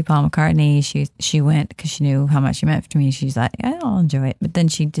Kendra to see Paul McCartney, she went because she knew how much he meant to me. She's like, I'll enjoy it. But then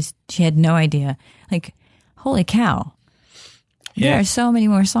she had no idea. Like, holy cow. Yeah. There are so many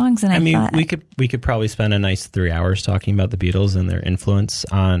more songs than I thought. We could probably spend a nice 3 hours talking about the Beatles and their influence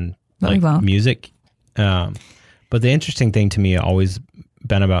on music. But the interesting thing to me always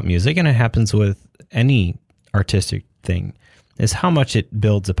been about music, and it happens with any artistic thing, is how much it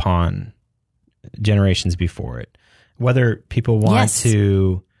builds upon generations before it. Whether people want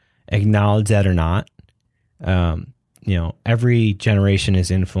to acknowledge that or not, every generation is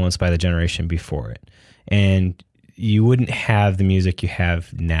influenced by the generation before it. And you wouldn't have the music you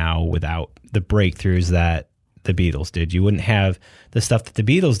have now without the breakthroughs that the Beatles did. You wouldn't have the stuff that the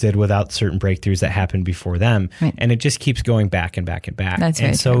Beatles did without certain breakthroughs that happened before them. Right. And it just keeps going back and back and back.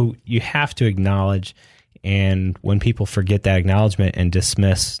 And so you have to acknowledge, and when people forget that acknowledgement and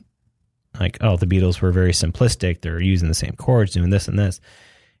dismiss, like, oh, the Beatles were very simplistic, they're using the same chords, doing this and this,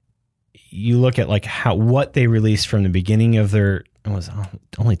 you look at like what they released from the beginning of their, it was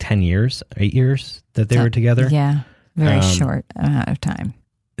only 8 years that they were together. Yeah, very short amount of time.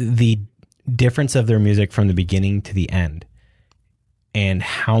 The difference of their music from the beginning to the end, and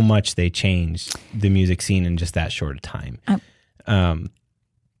how much they changed the music scene in just that short a time.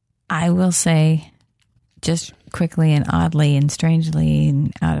 I will say, just quickly and oddly and strangely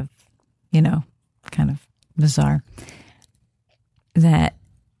and out of, kind of bizarre, that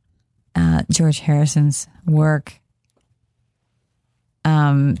George Harrison's work,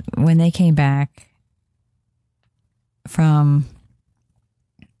 when they came back from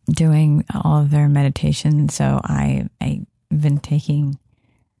doing all of their meditation, so I've been taking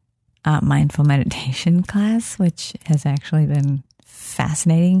a mindful meditation class, which has actually been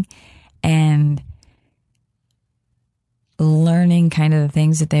fascinating, and learning kind of the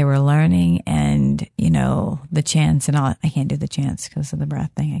things that they were learning, and the chants and all. I can't do the chants because of the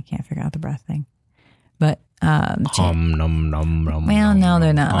breath thing. I can't figure out the breath thing. But no,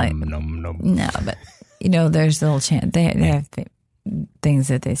 they're not like no, but there's little chant. They have things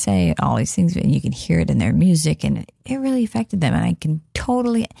that they say, all these things, and you can hear it in their music, and it really affected them. And I can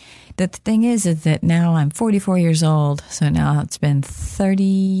totally. The thing is that now I'm 44 years old, so now it's been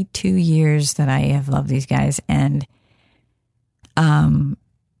 32 years that I have loved these guys, and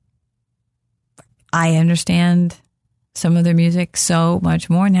I understand some of their music so much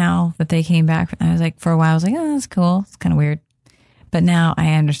more now that they came back. I was like, for a while, I was like, oh, that's cool. It's kind of weird. But now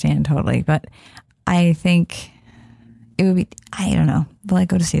I understand totally. But I think it would be, I don't know, will I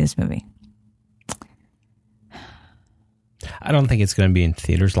go to see this movie? I don't think it's going to be in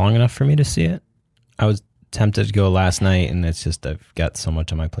theaters long enough for me to see it. I was tempted to go last night, and it's just, I've got so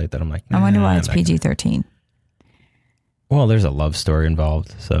much on my plate that I'm like, I wonder why it's PG-13. Well, there's a love story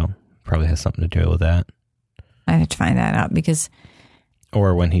involved, so probably has something to do with that. I have to find that out because...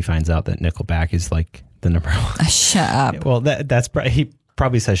 Or when he finds out that Nickelback is like the number one. Shut up. Well, he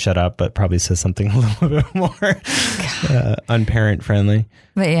probably says shut up, but probably says something a little bit more unparent friendly.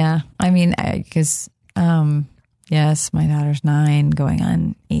 But yeah, I mean, because yes, my daughter's 9 going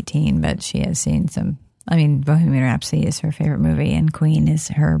on 18, but she has seen some... I mean, Bohemian Rhapsody is her favorite movie, and Queen is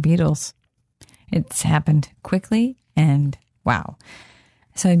her Beatles. It's happened quickly, and wow.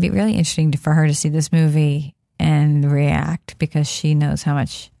 So it'd be really interesting for her to see this movie and react, because she knows how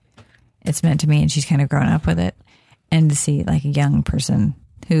much it's meant to me, and she's kind of grown up with it. And to see like a young person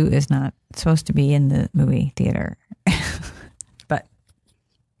who is not supposed to be in the movie theater. But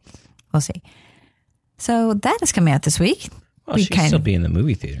we'll see. So that is coming out this week. Well, she should still be in the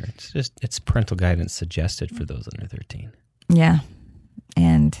movie theater. It's parental guidance suggested for those under 13. Yeah.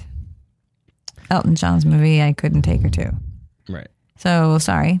 And Elton John's movie I couldn't take her to. Right. So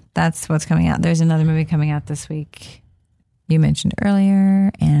sorry, that's what's coming out. There's another movie coming out this week you mentioned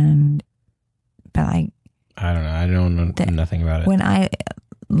earlier, but I don't know. I don't know nothing about it. When I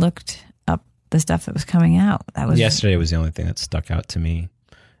looked up the stuff that was coming out. That was yesterday was the only thing that stuck out to me.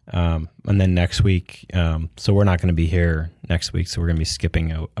 And then next week, so we're not going to be here next week, so we're going to be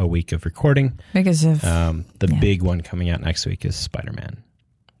skipping a week of recording. because of The big one coming out next week is Spider-Man.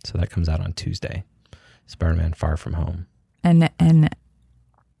 So that comes out on Tuesday. Spider-Man Far From Home. and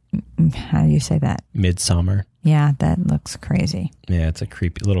how do you say that? Midsummer. Yeah, that looks crazy. Yeah, it's a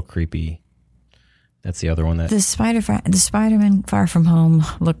little creepy. That's the other one that... The Spider-Man Far From Home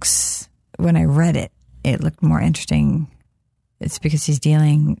looks, when I read it, it looked more interesting. It's because he's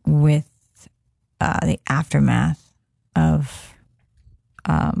dealing with the aftermath of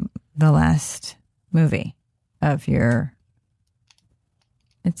the last movie of your...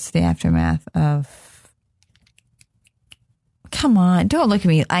 It's the aftermath of... Come on, don't look at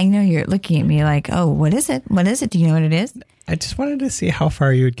me. I know you're looking at me like, oh, what is it? What is it? Do you know what it is? I just wanted to see how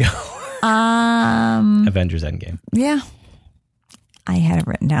far you would go. Avengers Endgame. Yeah. I had it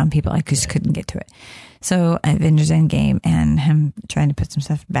written down. People, I just couldn't get to it. So Avengers Endgame and him trying to put some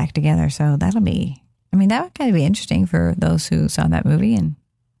stuff back together. So that'll be, I mean, that would kind of be interesting for those who saw that movie. And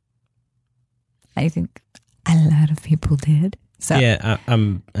I think a lot of people did. So yeah,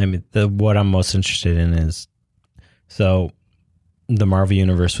 what I'm most interested in is, so the Marvel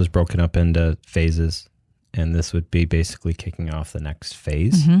Universe was broken up into phases, and this would be basically kicking off the next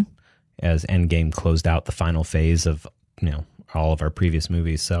phase as Endgame closed out the final phase of, all of our previous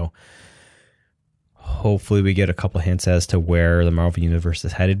movies. So hopefully we get a couple hints as to where the Marvel Universe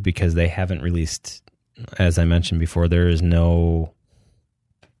is headed, because they haven't released, as I mentioned before, there's no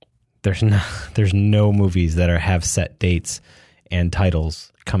movies that have set dates and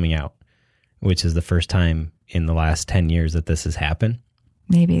titles coming out, which is the first time in the last 10 years that this has happened.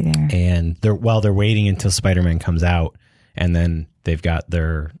 maybe there. And they're waiting until Spider-Man comes out, and then they've got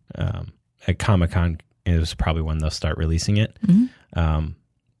their at Comic-Con is probably when they'll start releasing it.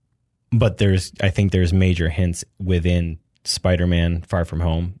 But I think there's major hints within Spider-Man Far From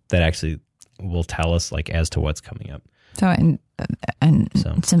Home that actually will tell us as to what's coming up. So, and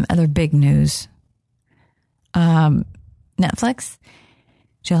some other big news. Netflix,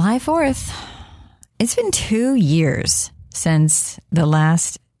 July 4th. It's been 2 years since the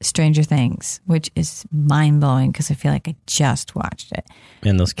last Stranger Things, which is mind-blowing because I feel like I just watched it.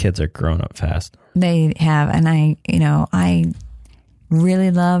 And those kids are growing up fast. They have, and I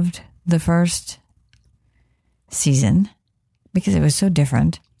really loved the first season because it was so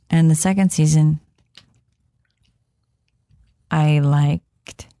different. And the second season, I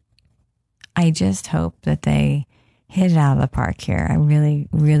liked. I just hope that they hit it out of the park here. I really,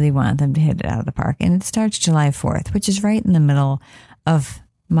 really want them to hit it out of the park. And it starts July 4th, which is right in the middle of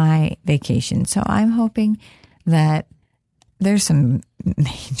my vacation. So I'm hoping that there's some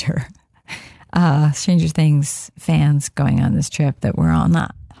major Stranger Things fans going on this trip, that we're all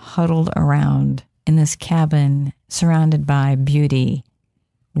not huddled around in this cabin surrounded by beauty,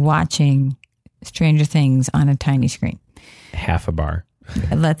 watching Stranger Things on a tiny screen. Half a bar.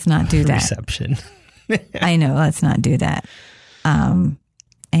 Let's not do that. Reception. I know, let's not do that.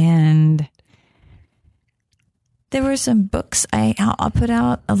 And there were some books. I'll put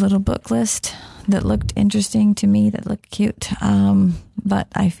out a little book list that looked interesting to me, that looked cute. But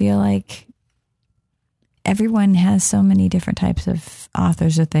I feel like everyone has so many different types of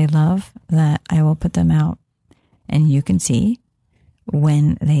authors that they love that I will put them out and you can see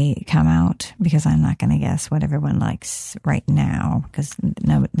when they come out, because I'm not going to guess what everyone likes right now because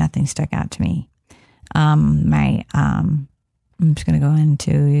nothing stuck out to me. I'm just going to go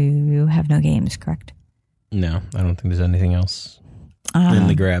into, you have no games, correct? No, I don't think there's anything else in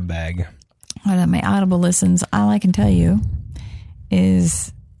the grab bag. My Audible listens, all I can tell you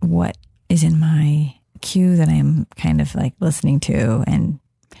is what is in my queue that I'm kind of listening to. And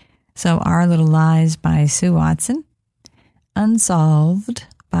so Our Little Lies by Sue Watson, Unsolved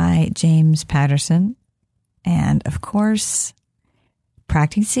by James Patterson, and of course,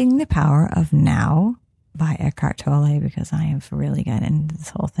 Practicing the Power of Now by Eckhart Tolle, because I have really got into this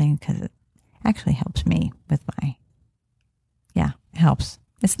whole thing because it actually helps me with it helps.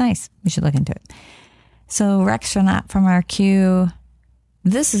 It's nice. We should look into it. So Rex from our queue.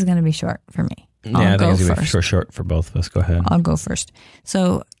 This is going to be short for me. I think it's going to be short for both of us. Go ahead. I'll go first.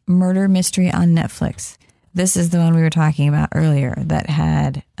 So Murder Mystery on Netflix. This is the one we were talking about earlier that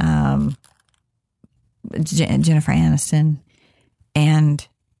had Jennifer Aniston and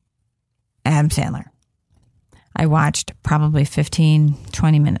Adam Sandler. I watched probably 15,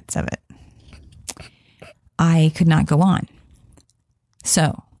 20 minutes of it. I could not go on.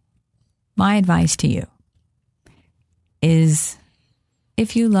 So my advice to you is,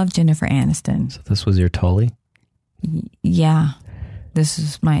 if you love Jennifer Aniston. So this was your Tully? Yeah. This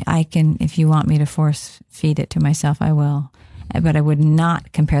is if you want me to force feed it to myself, I will. But I would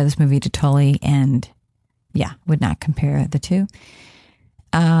not compare this movie to Tully, and would not compare the two.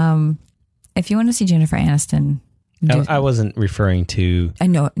 If you want to see Jennifer Aniston, I wasn't referring to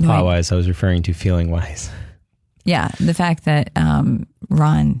plot-wise. I was referring to feeling-wise. Yeah, the fact that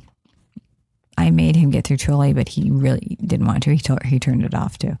Ron, I made him get through Tully, but he really didn't want to. He turned it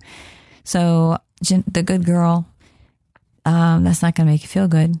off too. So the good girl, that's not going to make you feel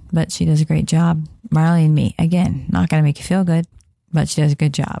good, but she does a great job. Marley and Me, again, not going to make you feel good, but she does a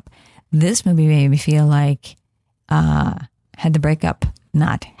good job. This movie made me feel like had the breakup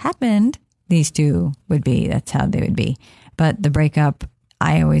not happened, these two that's how they would be. But the breakup,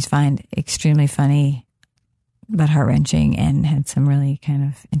 I always find extremely funny, but heart-wrenching, and had some really kind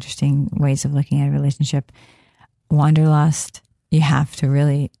of interesting ways of looking at a relationship. Wanderlust, you have to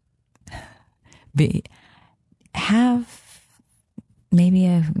really have maybe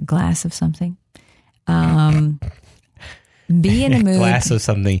a glass of something. Be in a mood. Glass of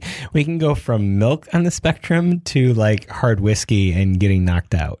something. We can go from milk on the spectrum to like hard whiskey and getting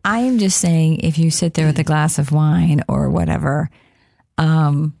knocked out. I am just saying, if you sit there with a glass of wine or whatever,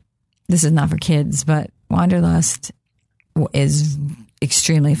 this is not for kids, but Wanderlust is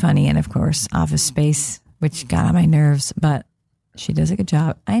extremely funny. And of course, Office Space, which got on my nerves, but she does a good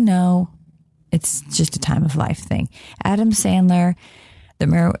job. I know it's just a time of life thing. Adam Sandler, the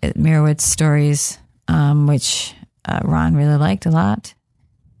Merowitz Stories, which Ron really liked a lot,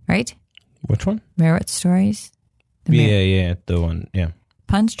 right? Which one? Merowitz Stories. The one. Yeah.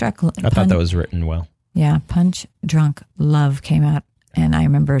 Punch Drunk. I thought that was written well. Yeah, Punch Drunk Love came out, and I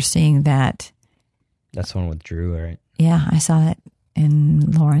remember seeing that. That's the one with Drew, right? Yeah, I saw that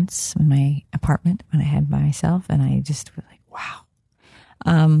in Lawrence in my apartment when I had by myself, and I just was like, wow.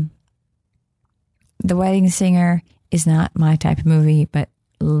 The Wedding Singer is not my type of movie, but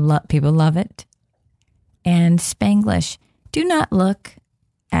people love it. And Spanglish. Do not look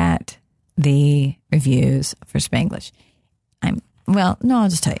at the reviews for Spanglish. I'll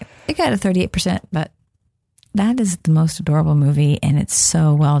just tell you. It got a 38%, but that is the most adorable movie, and it's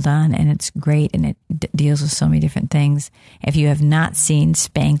so well done, and it's great, and it deals with so many different things. If you have not seen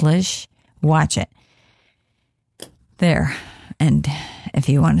Spanglish, watch it. There. And if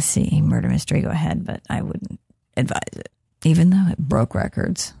you want to see Murder Mystery, go ahead, but I wouldn't advise it, even though it broke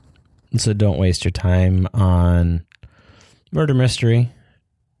records. So don't waste your time on Murder Mystery.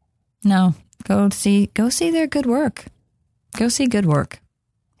 No, go see their good work. Go see good work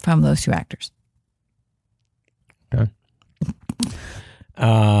from those two actors. Okay.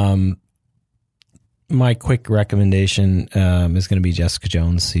 My quick recommendation is going to be Jessica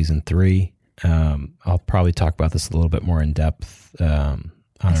Jones season 3. I'll probably talk about this a little bit more in depth on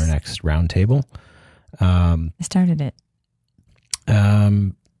our next roundtable. I started it.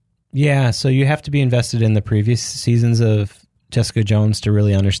 Yeah, so you have to be invested in the previous seasons of Jessica Jones to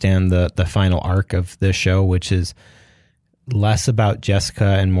really understand the final arc of the show, which is less about Jessica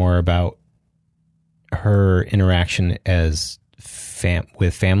and more about her interaction as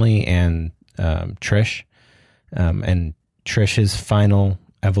with family and Trish, and Trish's final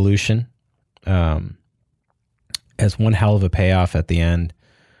evolution. As one hell of a payoff at the end.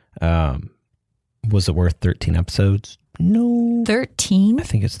 Was it worth 13 episodes? No. 13? I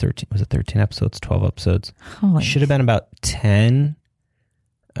think it's 13. Was it 13 episodes? 12 episodes? Holy. Should have been about 10.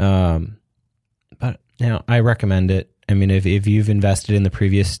 But I recommend it. I mean, if you've invested in the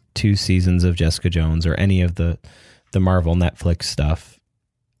previous 2 seasons of Jessica Jones or any of the Marvel Netflix stuff,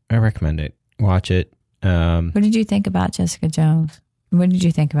 I recommend it. Watch it. What did you think about Jessica Jones? What did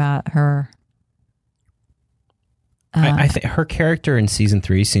you think about her? I think her character in season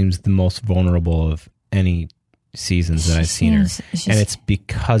 3 seems the most vulnerable of any seasons that I've seen her. And it's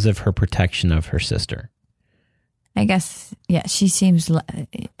because of her protection of her sister. I guess, yeah, she's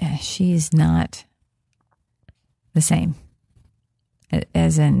not the same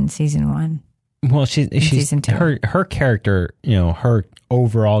as in season 1. Well, she's season 2. Her character, her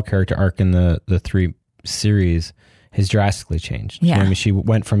overall character arc in the 3 series has drastically changed. Yeah. I mean, she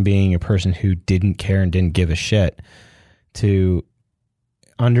went from being a person who didn't care and didn't give a shit to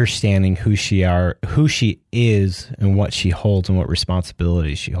understanding who she is and what she holds and what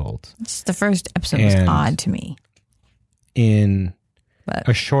responsibilities she holds. The first episode was odd to me. In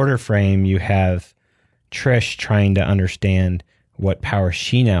a shorter frame, you have Trish trying to understand what power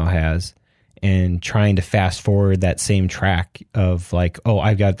she now has and trying to fast forward that same track of like, oh,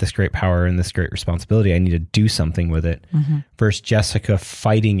 I've got this great power and this great responsibility. I need to do something with it. Mm-hmm. Versus Jessica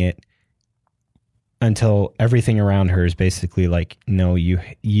fighting it until everything around her is basically like, no,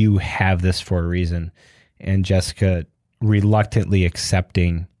 you have this for a reason. And Jessica reluctantly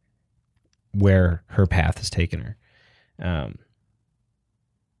accepting where her path has taken her.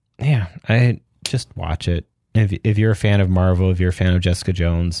 Yeah, I just watch it. If you're a fan of Marvel, if you're a fan of Jessica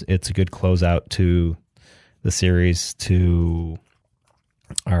Jones, it's a good closeout to the series, to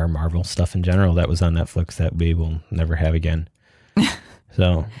our Marvel stuff in general that was on Netflix that we will never have again.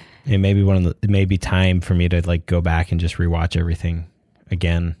 So it may be it may be time for me to like go back and just rewatch everything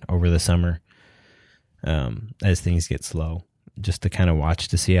again over the summer, as things get slow, just to kind of watch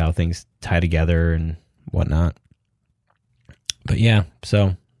to see how things tie together and whatnot. But yeah,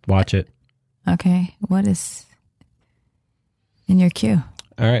 so watch it. Okay. What is in your queue?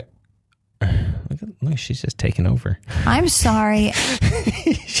 All right. Look, she's just taking over. I'm sorry.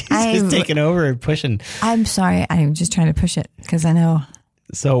 She's just taking over and pushing. I'm sorry. I'm just trying to push it because I know.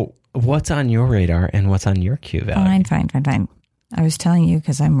 So what's on your radar and what's on your queue, Valerie? Fine. I was telling you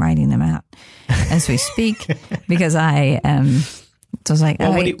because I'm writing them out as we speak because I am. So I was like,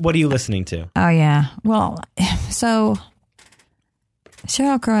 well, what are you listening to? Oh, yeah. Well, so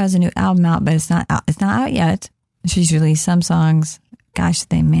Sheryl Crow has a new album out, but it's not out yet. She's released some songs. Gosh,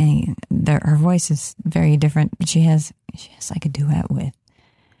 her voice is very different. But she has like a duet with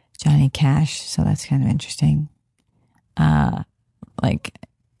Johnny Cash, so that's kind of interesting. Like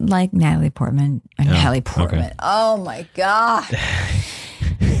Natalie Portman. Natalie Portman. Okay. Oh my god.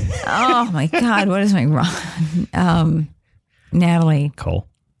 Oh my god. What is my wrong? Natalie Cole.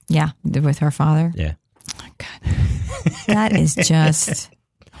 Yeah, with her father. Yeah. Oh my god. That is just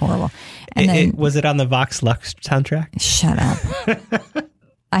horrible. And then, was it on the Vox Lux soundtrack? Shut up.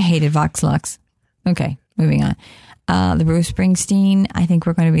 I hated Vox Lux. Okay, moving on. The Bruce Springsteen, I think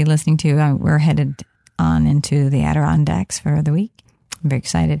we're going to be listening to. We're headed on into the Adirondacks for the week. I'm very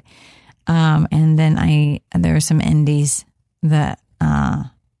excited. And then there were some indies that I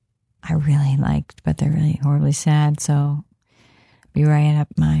really liked, but they're really horribly sad. So be right up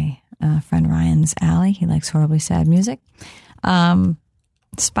my friend Ryan's alley. He likes horribly sad music.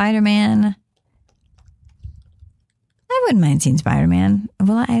 Spider-Man. I wouldn't mind seeing Spider-Man.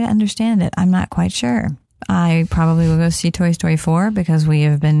 Well, I understand it. I'm not quite sure. I probably will go see Toy Story 4 because we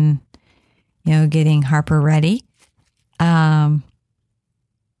have been, getting Harper ready.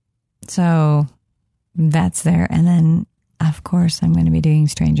 So that's there. And then, of course, I'm going to be doing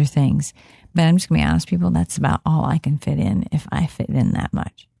Stranger Things. But I'm just going to be honest, people, that's about all I can fit in if I fit in that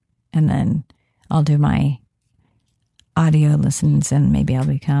much. And then I'll do my audio listens and maybe I'll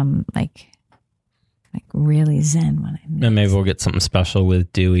become like really zen when I'm. And maybe we'll get something special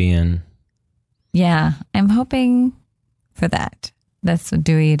with Dewey and. Yeah, I'm hoping for that. That's what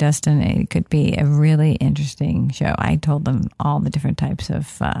Dewey, Dustin. It could be a really interesting show. I told them all the different types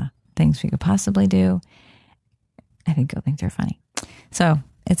of things we could possibly do. I think you'll think they're funny. So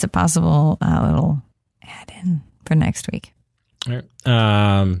it's a possible little add-in for next week. All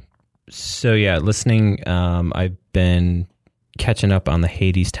right. So yeah, listening. I've been catching up on the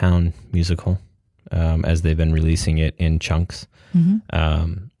Hadestown musical as they've been releasing it in chunks.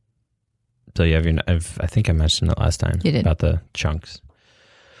 Mm-hmm. So yeah, I think I mentioned it last time. You did. About the chunks.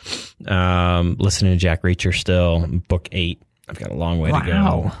 Listening to Jack Reacher still, book 8. I've got a long way to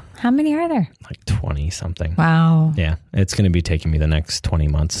go. How many are there? Like 20 something. Wow. Yeah, it's going to be taking me the next 20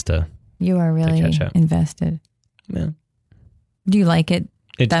 months to. You are really invested. Yeah. Do you like it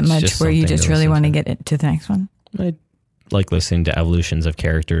that much where you just really want to get it to the next one? I like listening to evolutions of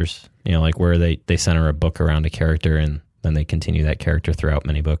characters, like where they center a book around a character and then they continue that character throughout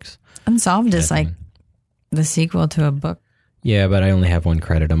many books. Unsolved is like the sequel to a book. Yeah, but I only have 1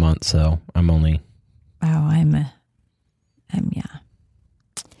 credit a month, so I'm only. Wow, I'm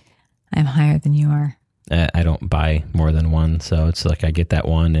higher than you are. I don't buy more than 1, so it's like I get that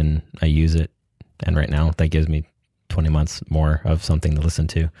 1 and I use it, and right now that gives me 20 months more of something to listen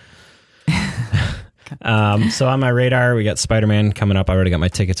to. So on my radar, we got Spider-Man coming up. I already got my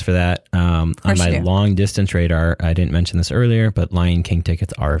tickets for that. On my long distance radar, I didn't mention this earlier, but Lion King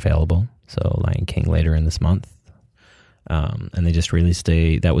tickets are available. So Lion King later in this month. And they just released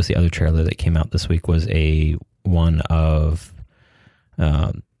that was the other trailer that came out this week, was one of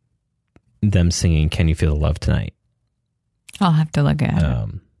them singing Can You Feel the Love Tonight? I'll have to look at it.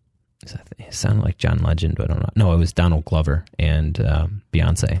 It sounded like John Legend, but I don't know. No, it was Donald Glover and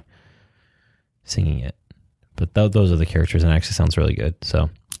Beyonce singing it. But those are the characters, and it actually sounds really good. So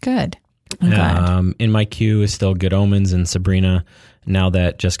good. I'm glad. In my queue is still Good Omens and Sabrina. Now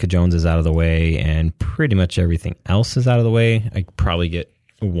that Jessica Jones is out of the way and pretty much everything else is out of the way, I could probably get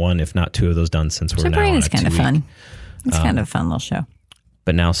 1, if not 2 of those done since we're now on a 2-week. Sabrina's kind of fun. It's kind of a fun little show.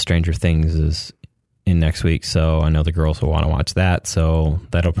 But now Stranger Things is in next week, so I know the girls will want to watch that. So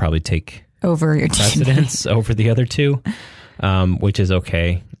that'll probably take over your precedence over the other two, which is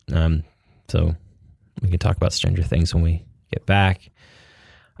okay. So we can talk about Stranger Things when we get back.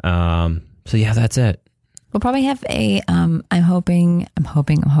 So yeah, that's it. We'll probably have a, I'm hoping,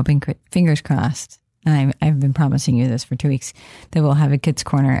 fingers crossed. And I've been promising you this for 2 weeks, that we'll have a kids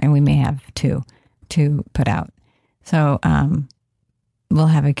corner, and we may have two to put out. So, we'll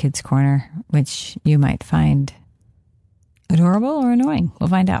have a kids corner, which you might find adorable or annoying. We'll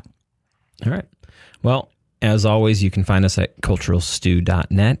find out. All right. Well, as always, you can find us at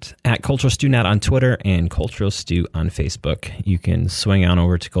culturalstew.net, at culturalstewnet on Twitter, and Cultural Stew on Facebook. You can swing on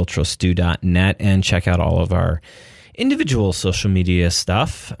over to culturalstew.net and check out all of our individual social media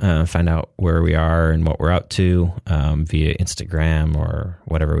stuff, find out where we are and what we're up to via Instagram or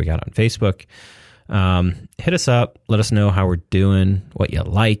whatever we got on Facebook. Hit us up. Let us know how we're doing, what you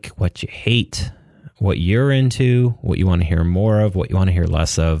like, what you hate, what you're into, what you want to hear more of, what you want to hear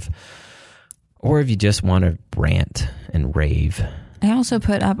less of, or if you just want to rant and rave. I also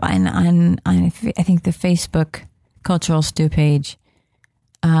put up on I think the Facebook Cultural Stew page,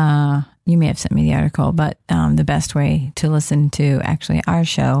 you may have sent me the article, but the best way to listen to actually our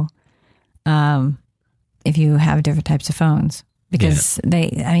show, if you have different types of phones, because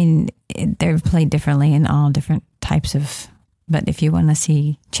they're played differently in all different types of, but if you want to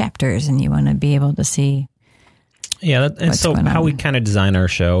see chapters and you want to be able to see. Yeah, and so how we kind of design our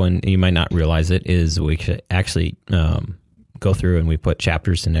show, and you might not realize it, is we should actually go through and we put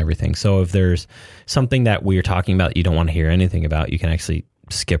chapters and everything. So if there's something that we're talking about you don't want to hear anything about, you can actually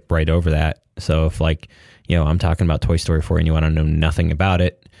skip right over that. So if I'm talking about Toy Story 4 and you want to know nothing about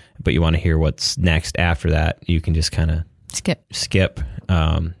it, but you want to hear what's next after that, you can just kind of skip.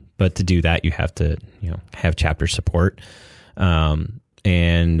 But to do that, you have to, have chapter support.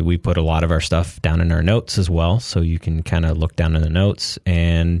 And we put a lot of our stuff down in our notes as well. So you can kind of look down in the notes,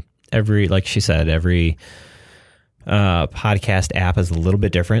 and like she said, every podcast app is a little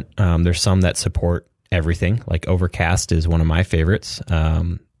bit different. There's some that support everything, like Overcast is one of my favorites.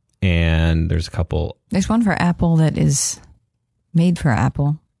 And there's a couple. There's one for Apple that is made for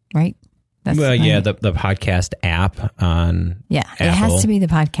Apple, right? The podcast app on Apple. It has to be the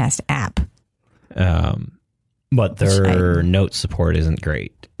podcast app. But their note support isn't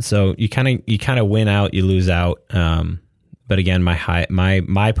great. So you kind of win out, you lose out. But again,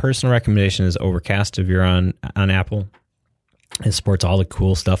 my personal recommendation is Overcast if you're on Apple. It supports all the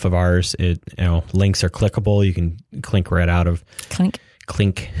cool stuff of ours. Links are clickable. You can click right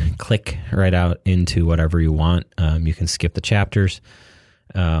out into whatever you want. You can skip the chapters.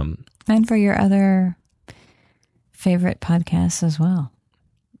 And for your other favorite podcasts as well.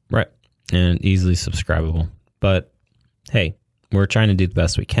 Right. And easily subscribable. But hey, we're trying to do the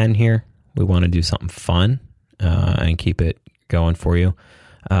best we can here. We want to do something fun and keep it going for you.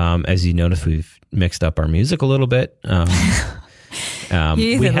 As you notice, we've mixed up our music a little bit. We have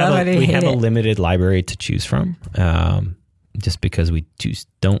a limited library to choose from, just because we just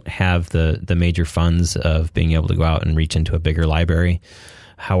don't have the major funds of being able to go out and reach into a bigger library.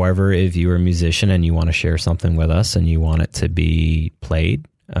 However, if you're a musician and you want to share something with us and you want it to be played,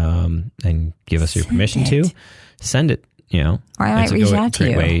 and give us your permission to send it, or I might reach out to you.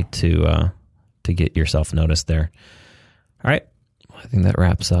 It's a great way to get yourself noticed there. All right. I think that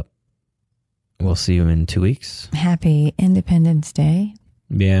wraps up. We'll see you in 2 weeks. Happy Independence Day.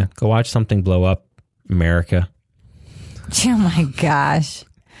 Yeah. Go watch something blow up America. Oh my gosh.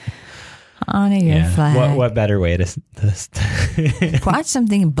 Honor your flag. What better way to watch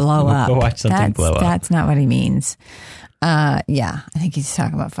something blow up? Go watch something blow up. That's not what he means. I think he's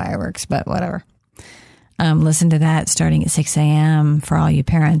talking about fireworks, but whatever. Listen to that starting at 6 a.m. for all you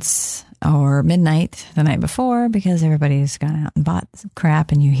parents, or midnight the night before, because everybody's gone out and bought some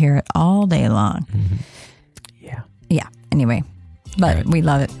crap and you hear it all day long. Mm-hmm. Yeah. Anyway, but we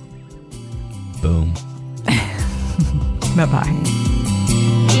love it. Boom. Bye-bye.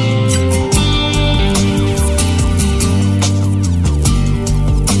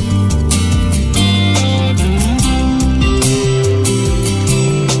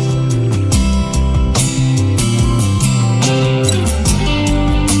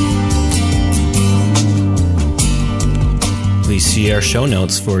 Please see our show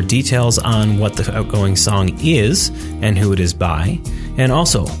notes for details on what the outgoing song is and who it is by. And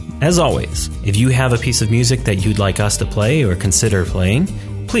also, as always, if you have a piece of music that you'd like us to play or consider playing,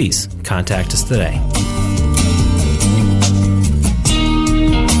 please contact us today.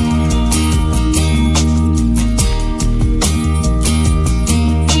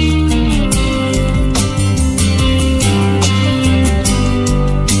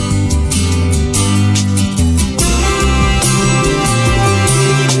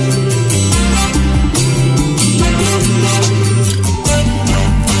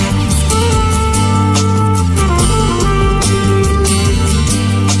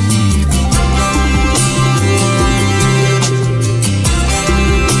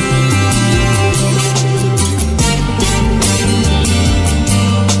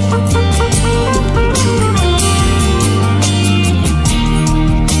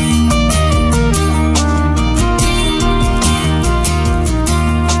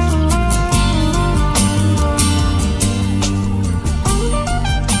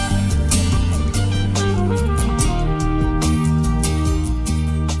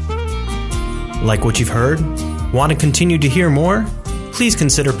 Like what you've heard? Want to continue to hear more? Please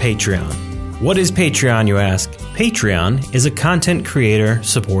consider Patreon. What is Patreon, you ask? Patreon is a content creator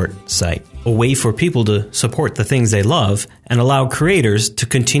support site, a way for people to support the things they love and allow creators to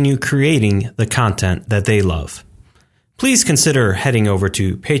continue creating the content that they love. Please consider heading over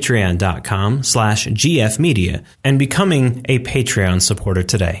to patreon.com/gfmedia and becoming a Patreon supporter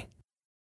today.